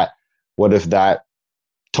if that? What if that?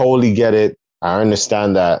 Totally get it. I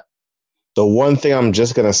understand that. The one thing I'm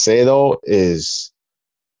just gonna say though is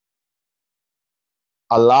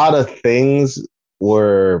a lot of things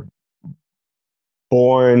were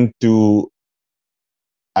born through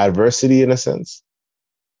adversity in a sense,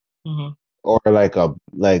 Mm-hmm. or like a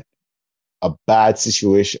bad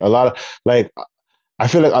situation. A lot of like I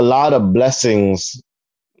feel like a lot of blessings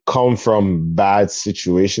come from bad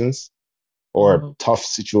situations or tough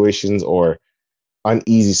situations or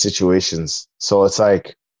uneasy situations. So it's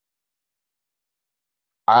like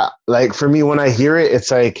for me when I hear it, it's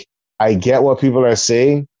like I get what people are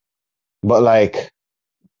saying, but like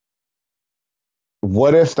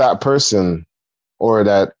what if that person or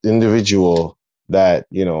that individual that,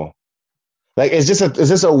 like it's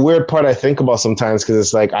just a weird part I think about sometimes, because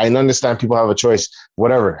it's like I understand people have a choice,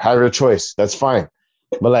 whatever, have your choice, that's fine.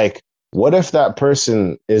 But like, what if that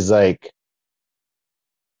person is like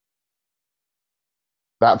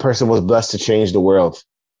that person was blessed to change the world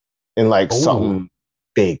in like something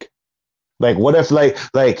big? Like what if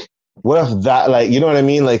what if that, like, you know what I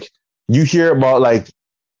mean? Like you hear about like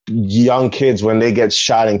young kids when they get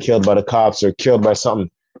shot and killed by the cops or killed by something.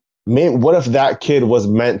 What if that kid was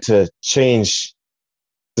meant to change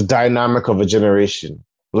the dynamic of a generation?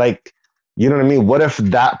 Like, you know what I mean? What if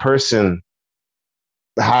that person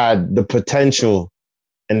had the potential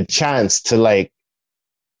and the chance to like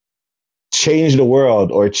change the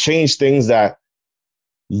world or change things that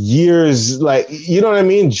years, like, you know what I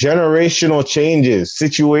mean? Generational changes,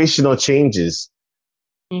 situational changes.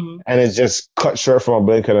 Mm-hmm. And it's just cut short from a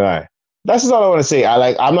blink of an eye. That's just all I want to say.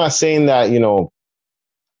 I'm not saying that,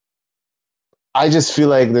 I just feel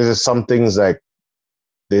like there's just some things like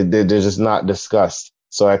they're just not discussed.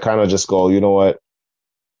 So I kind of just go, you know what?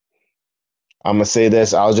 I'm gonna say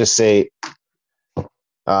this. I'll just say,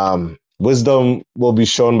 wisdom will be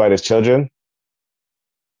shown by the children.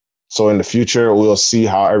 So in the future, we'll see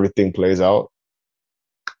how everything plays out.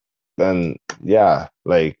 Then, yeah,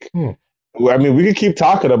 like, I mean, we could keep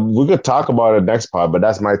talking. We could talk about it next pod, but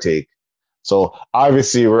that's my take. So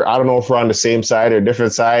obviously, I don't know if we're on the same side or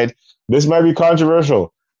different side. This might be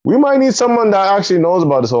controversial. We might need someone that actually knows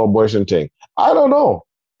about this whole abortion thing. I don't know.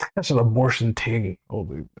 That's an abortion thing.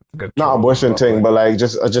 Holy, Not abortion thing, but like I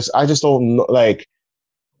just don't know. Like,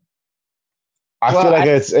 I feel like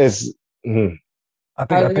it's. I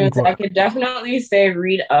could definitely say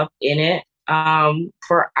read up in it.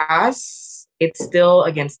 For us, it's still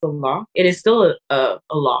against the law. It is still a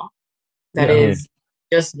law that is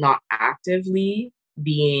just not actively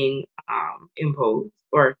being imposed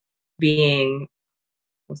or being,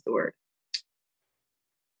 what's the word?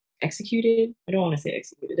 Executed? I don't want to say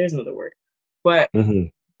executed. There's another word. But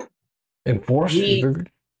enforced?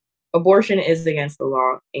 Abortion is against the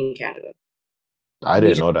law in Canada. I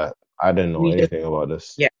didn't know that. I didn't know anything about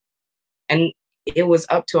this. Yeah. And it was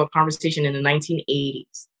up to a conversation in the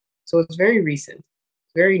 1980s. So it's very recent,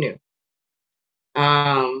 very new.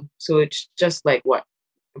 So it's just like what?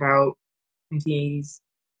 About 1980s.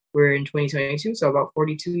 We're in 2022, so about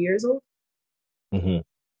 42 years old.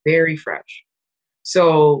 Very fresh.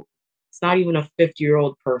 So it's not even a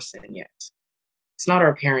 50-year-old person yet. It's not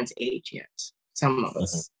our parents' age yet, some of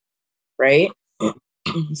us, right?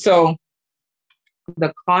 So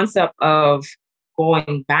the concept of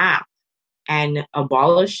going back and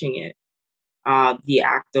abolishing it, the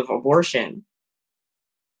act of abortion,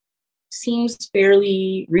 seems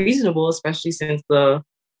fairly reasonable, especially since the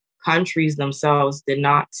countries themselves did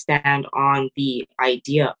not stand on the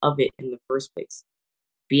idea of it in the first place,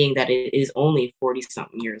 being that it is only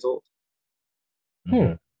 40-something years old.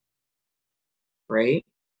 Right?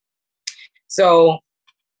 So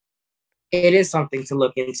it is something to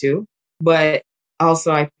look into, but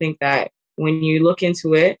also I think that when you look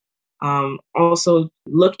into it, also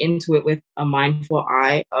look into it with a mindful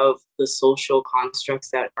eye of the social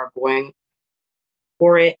constructs that are going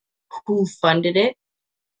for it, who funded it,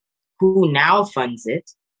 who now funds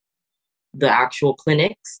it, the actual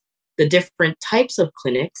clinics, the different types of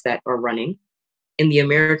clinics that are running in the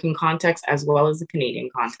American context as well as the Canadian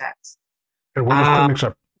context. And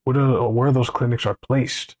where those clinics are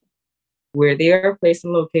placed. Where they are placed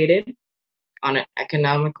and located on an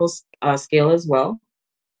economical scale as well.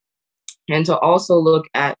 And to also look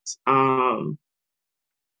at the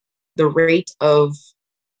rate of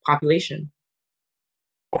population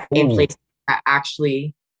in places that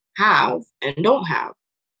actually have and don't have.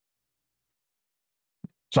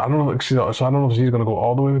 So I don't know. So I don't know if he's going to go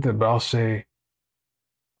all the way with it, but I'll say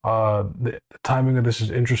the timing of this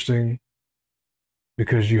is interesting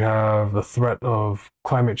because you have the threat of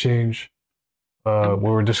climate change. We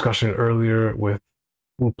were discussing earlier with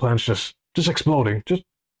food plants just exploding, just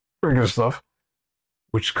regular stuff,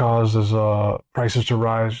 which causes prices to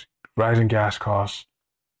rise, rising gas costs.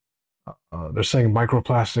 They're saying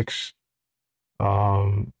microplastics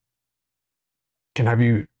can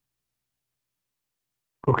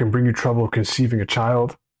bring you trouble conceiving a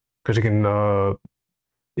child because it can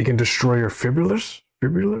destroy your fibrillars.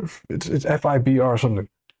 It's FIBR or something,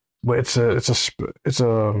 but it's a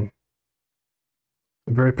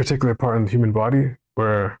very particular part in the human body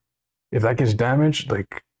where if that gets damaged,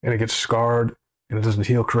 like, and it gets scarred and it doesn't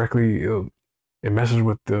heal correctly, it messes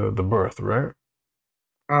with the birth, right?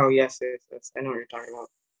 Oh yes. I know what you're talking about.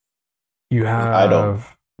 You have. I don't,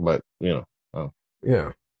 but you know.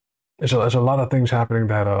 Yeah. There's a lot of things happening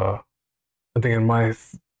that I think in my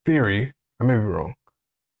theory, I may be wrong,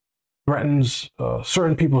 threatens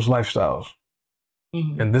certain people's lifestyles.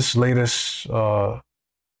 And this latest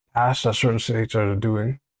pass that certain states are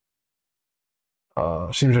doing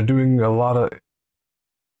seems they're doing a lot of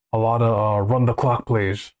run the clock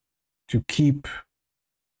plays to keep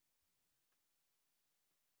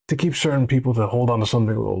certain people to hold on to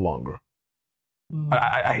something a little longer.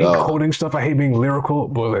 I hate quoting stuff. I hate being lyrical,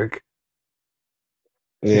 but like,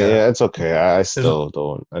 yeah, it's okay. I still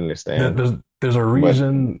don't understand. There's a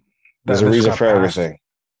reason. There's a reason for everything.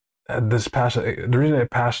 The reason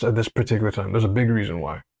it passed at this particular time. There's a big reason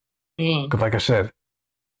why. Because, like I said,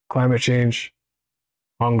 climate change,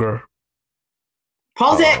 hunger,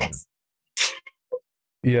 politics.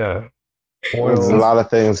 Yeah. There's a lot of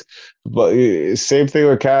things, but same thing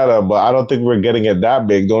with Canada. But I don't think we're getting it that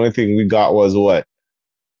big. The only thing we got was what?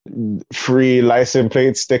 Free license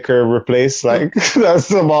plate sticker replaced. Like that's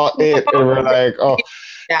about it. And we're like, oh,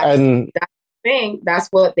 think that's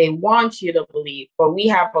what they want you to believe. But we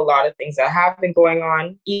have a lot of things that have been going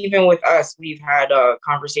on. Even with us, we've had a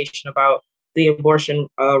conversation about the abortion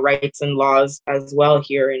rights and laws as well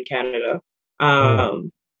here in Canada.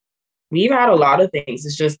 We've had a lot of things.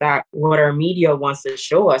 It's just that what our media wants to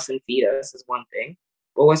show us and feed us is one thing,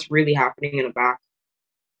 but what's really happening in the back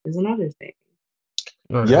is another thing.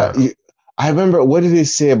 Yeah, I remember. What did they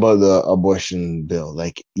say about the abortion bill?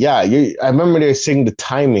 Like, I remember they were saying the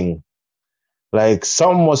timing. Like,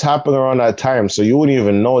 something was happening around that time, so you wouldn't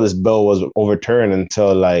even know this bill was overturned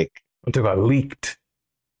until it got leaked.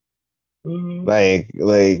 But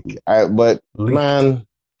leaked. Man,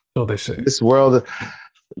 so they say this world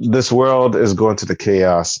is going to the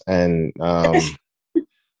chaos, and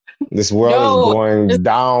this world is going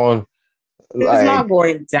down. It's not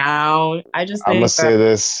going down. I just think I'm gonna say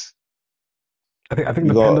this. I think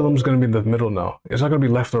the pendulum is going to be in the middle now. It's not going to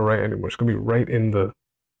be left or right anymore. It's going to be right in the.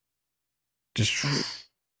 Just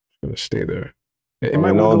going to stay there. It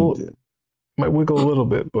might wiggle a little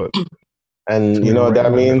bit, but. And you know what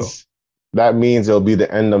that means? That means it'll be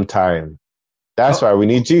the end of time. That's why we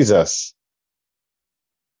need Jesus.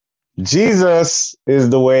 Jesus is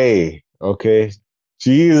the way. Okay,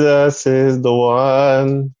 Jesus is the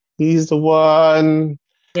one. He's the one.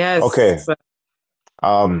 Yes. Okay.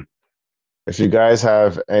 If you guys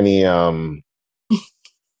have any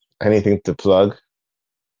anything to plug.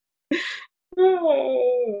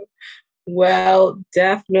 Well,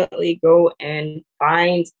 definitely go and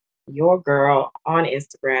find your girl on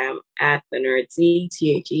Instagram at the Nerdz,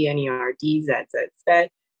 TheNerdZZZ,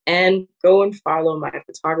 and go and follow my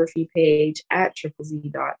photography page at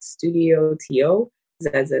ZZZ.studioto.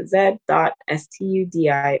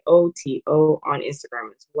 ZZZ.studioto on Instagram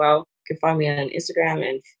as well. You can find me on Instagram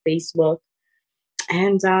and Facebook.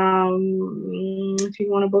 And if you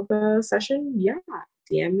want to book a session,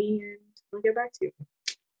 DM me and I'll get back to you.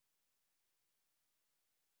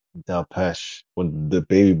 Delpesh with the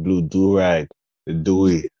baby blue do-rag, the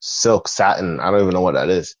dewy silk satin. I don't even know what that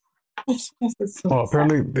is.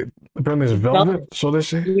 Apparently it's velvet. So they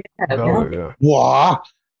say. Yeah, velvet. Yeah. What?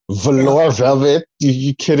 Velour velvet?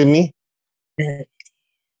 You kidding me?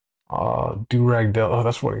 Do-rag Del. Oh,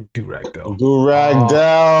 that's funny. Do-rag Del. Do-rag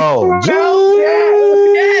Del.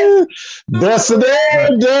 Yes. That's the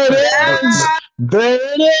name. There it is. There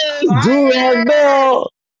it is. Do-rag Del.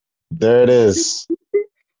 There it is.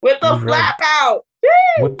 With the flap out.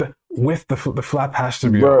 With the flap has to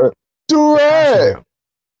be out. Do-rag.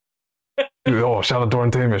 Oh, shout out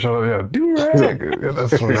Dorntainment. Shout out, do-rag. Yeah,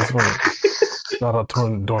 that's funny. Shout out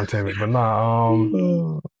Dorntainment. But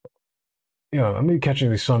I'm maybe catching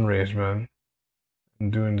these sun rays, man.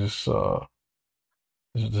 And doing this body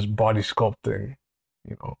sculpting,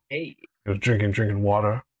 Hey. Drinking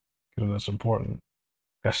water, that's important.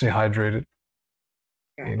 Gotta stay hydrated.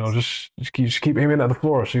 Yes. Just keep aiming at the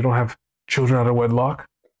floor so you don't have children out of wedlock.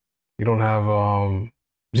 You don't have I've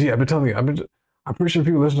been telling you, I'm pretty sure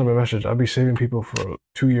people listen to my message. I'll be saving people for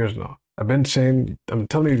 2 years now. I'm telling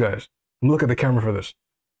you guys, look at the camera for this.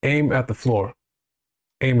 Aim at the floor.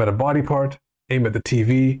 Aim at a body part, aim at the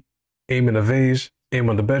TV, aim in a vase, aim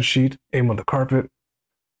on the bed sheet, aim on the carpet.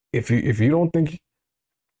 If you don't think,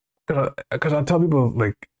 because I tell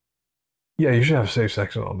people, you should have safe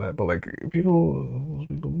sex and all that, but most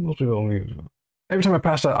people only. Every time I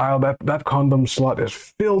pass that aisle, that condom slot is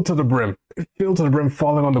filled to the brim. It's filled to the brim,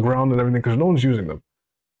 falling on the ground and everything because no one's using them.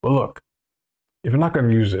 But look, if you're not going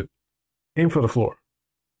to use it, aim for the floor.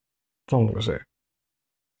 That's all I'm going to say.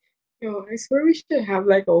 Yo, I swear we should have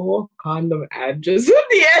a whole condom ad just at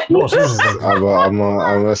the end. No, seriously.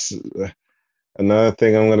 Another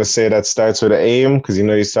thing I'm going to say that starts with an aim, because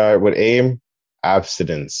you start with aim,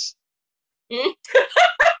 abstinence.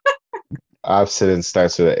 Abstinence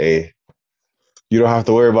starts with an A. You don't have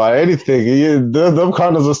to worry about anything. Them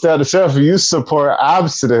condoms will stay on the shelf. You support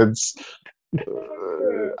abstinence.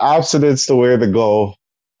 Abstinence the way to go.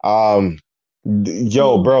 Bro.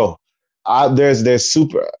 There's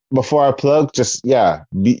super. Before I plug,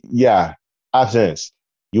 abstinence.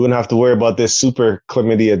 You wouldn't have to worry about this super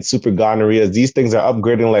chlamydia and super gonorrhea. These things are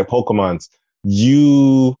upgrading like Pokemons.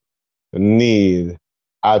 You need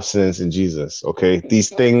abstinence in Jesus. Okay, these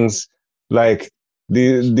things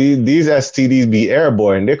these STDs be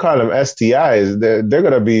airborne. They call them STIs. They're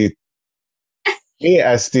gonna be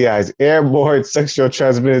STIs, airborne sexual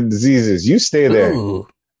transmitted diseases. You stay there. Ooh.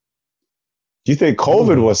 You think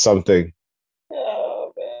COVID was something?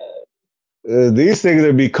 Oh man! These things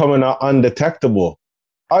are becoming undetectable,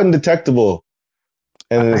 and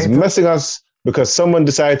it's messing us because someone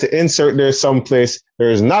decided to insert there someplace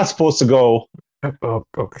there is not supposed to go.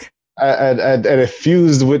 Okay. and it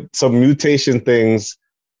fused with some mutation things,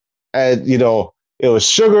 and it was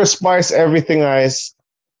sugar, spice, everything ice,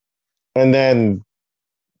 and then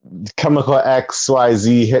chemical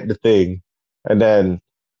XYZ hit the thing, and then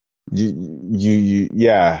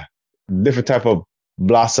yeah, different type of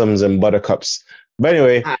blossoms and buttercups. But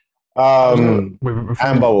anyway, I was gonna wait,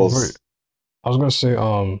 and bubbles. I was gonna say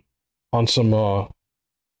on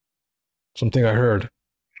something I heard.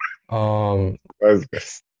 Why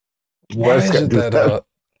Is it that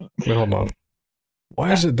wait, hold on.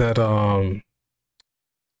 Why is it that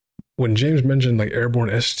when James mentioned like airborne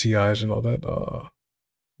STIs and all that,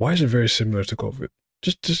 why is it very similar to COVID?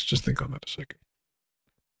 Just think on that a second.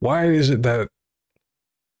 Why is it that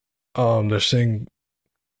they're saying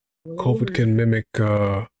COVID can mimic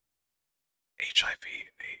HIV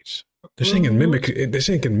and AIDS? They're saying it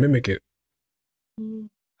can mimic it.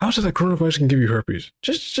 How is it that coronavirus can give you herpes?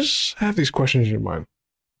 Just have these questions in your mind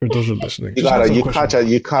for those who are listening.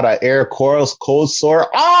 You caught an air cold sore.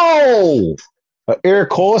 Oh, an air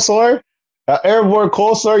cold sore, an airborne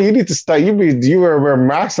cold sore. You need to start. You were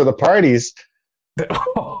masks at the parties.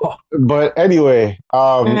 But anyway,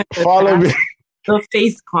 follow me. The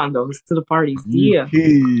face condoms to the parties. Yeah.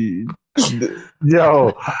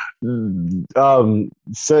 Yo.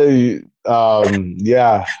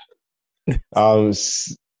 Yeah.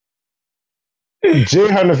 Jay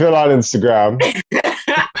Hunterfield on Instagram.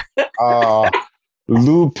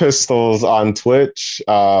 Lou Pistols on Twitch.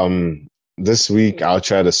 This week I'll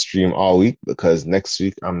try to stream all week because next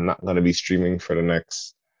week I'm not gonna be streaming for the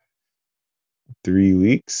next 3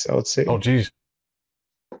 weeks, I would say. Oh geez.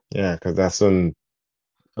 Yeah, because that's when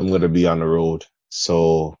I'm gonna be on the road.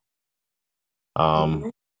 So yeah,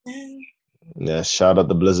 shout out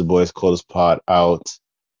the Blizzard Boys, coldest pot out.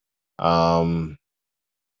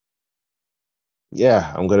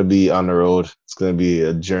 Yeah, I'm gonna be on the road. It's gonna be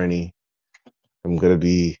a journey. I'm gonna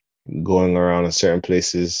be going around in certain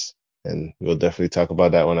places, and we'll definitely talk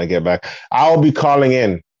about that when I get back. I'll be calling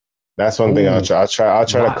in. That's one thing I'll try. I'll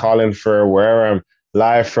try to call in for wherever I'm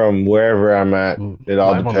live from, wherever I'm at. It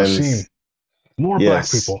all live depends. On the scene. More black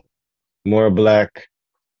people. More black.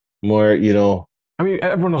 More, I mean,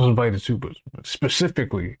 everyone else invited too, but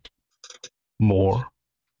specifically more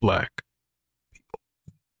black people.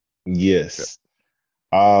 Yes.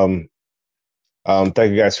 Yeah.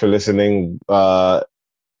 Thank you guys for listening. We're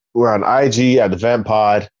on IG at the Vent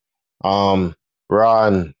Pod. We're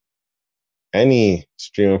on any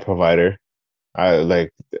streaming provider. I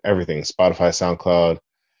like everything: Spotify, SoundCloud,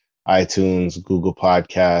 iTunes, Google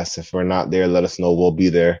Podcasts. If we're not there, let us know. We'll be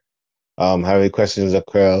there. Have any questions,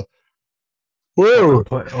 Akrel?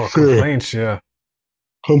 Complaints, yeah.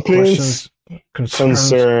 Complaints,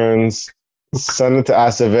 concerns. Send it to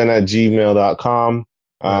askthevent@gmail.com.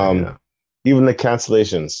 Even the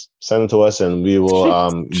cancellations, send it to us, and we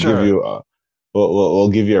will give you. We'll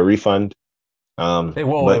give you a refund. But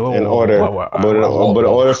in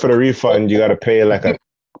order for the refund, you got to pay like a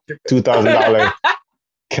 $2,000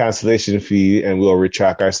 cancellation fee, and we'll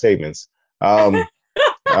retract our statements. But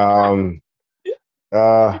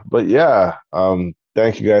yeah,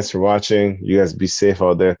 thank you guys for watching. You guys be safe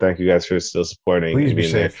out there. Thank you guys for still supporting. Please be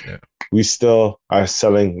safe. Yeah. We still are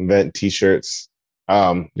selling Vent t-shirts.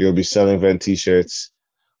 You'll be selling Vent t-shirts.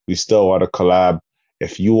 We still want to collab.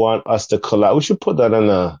 If you want us to collab, we should put that on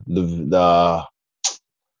the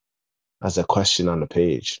as a question on the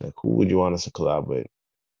page. Like, who would you want us to collab with?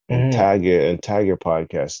 And tag your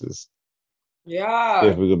podcasters. Yeah.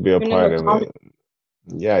 If we could be a part of it.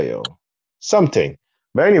 Yeah, yo. Something.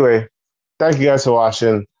 But anyway, thank you guys for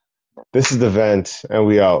watching. This is the Vent, and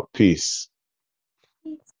we out. Peace.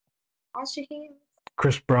 Wash your hands.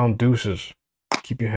 Chris Brown deuces. Keep your hands.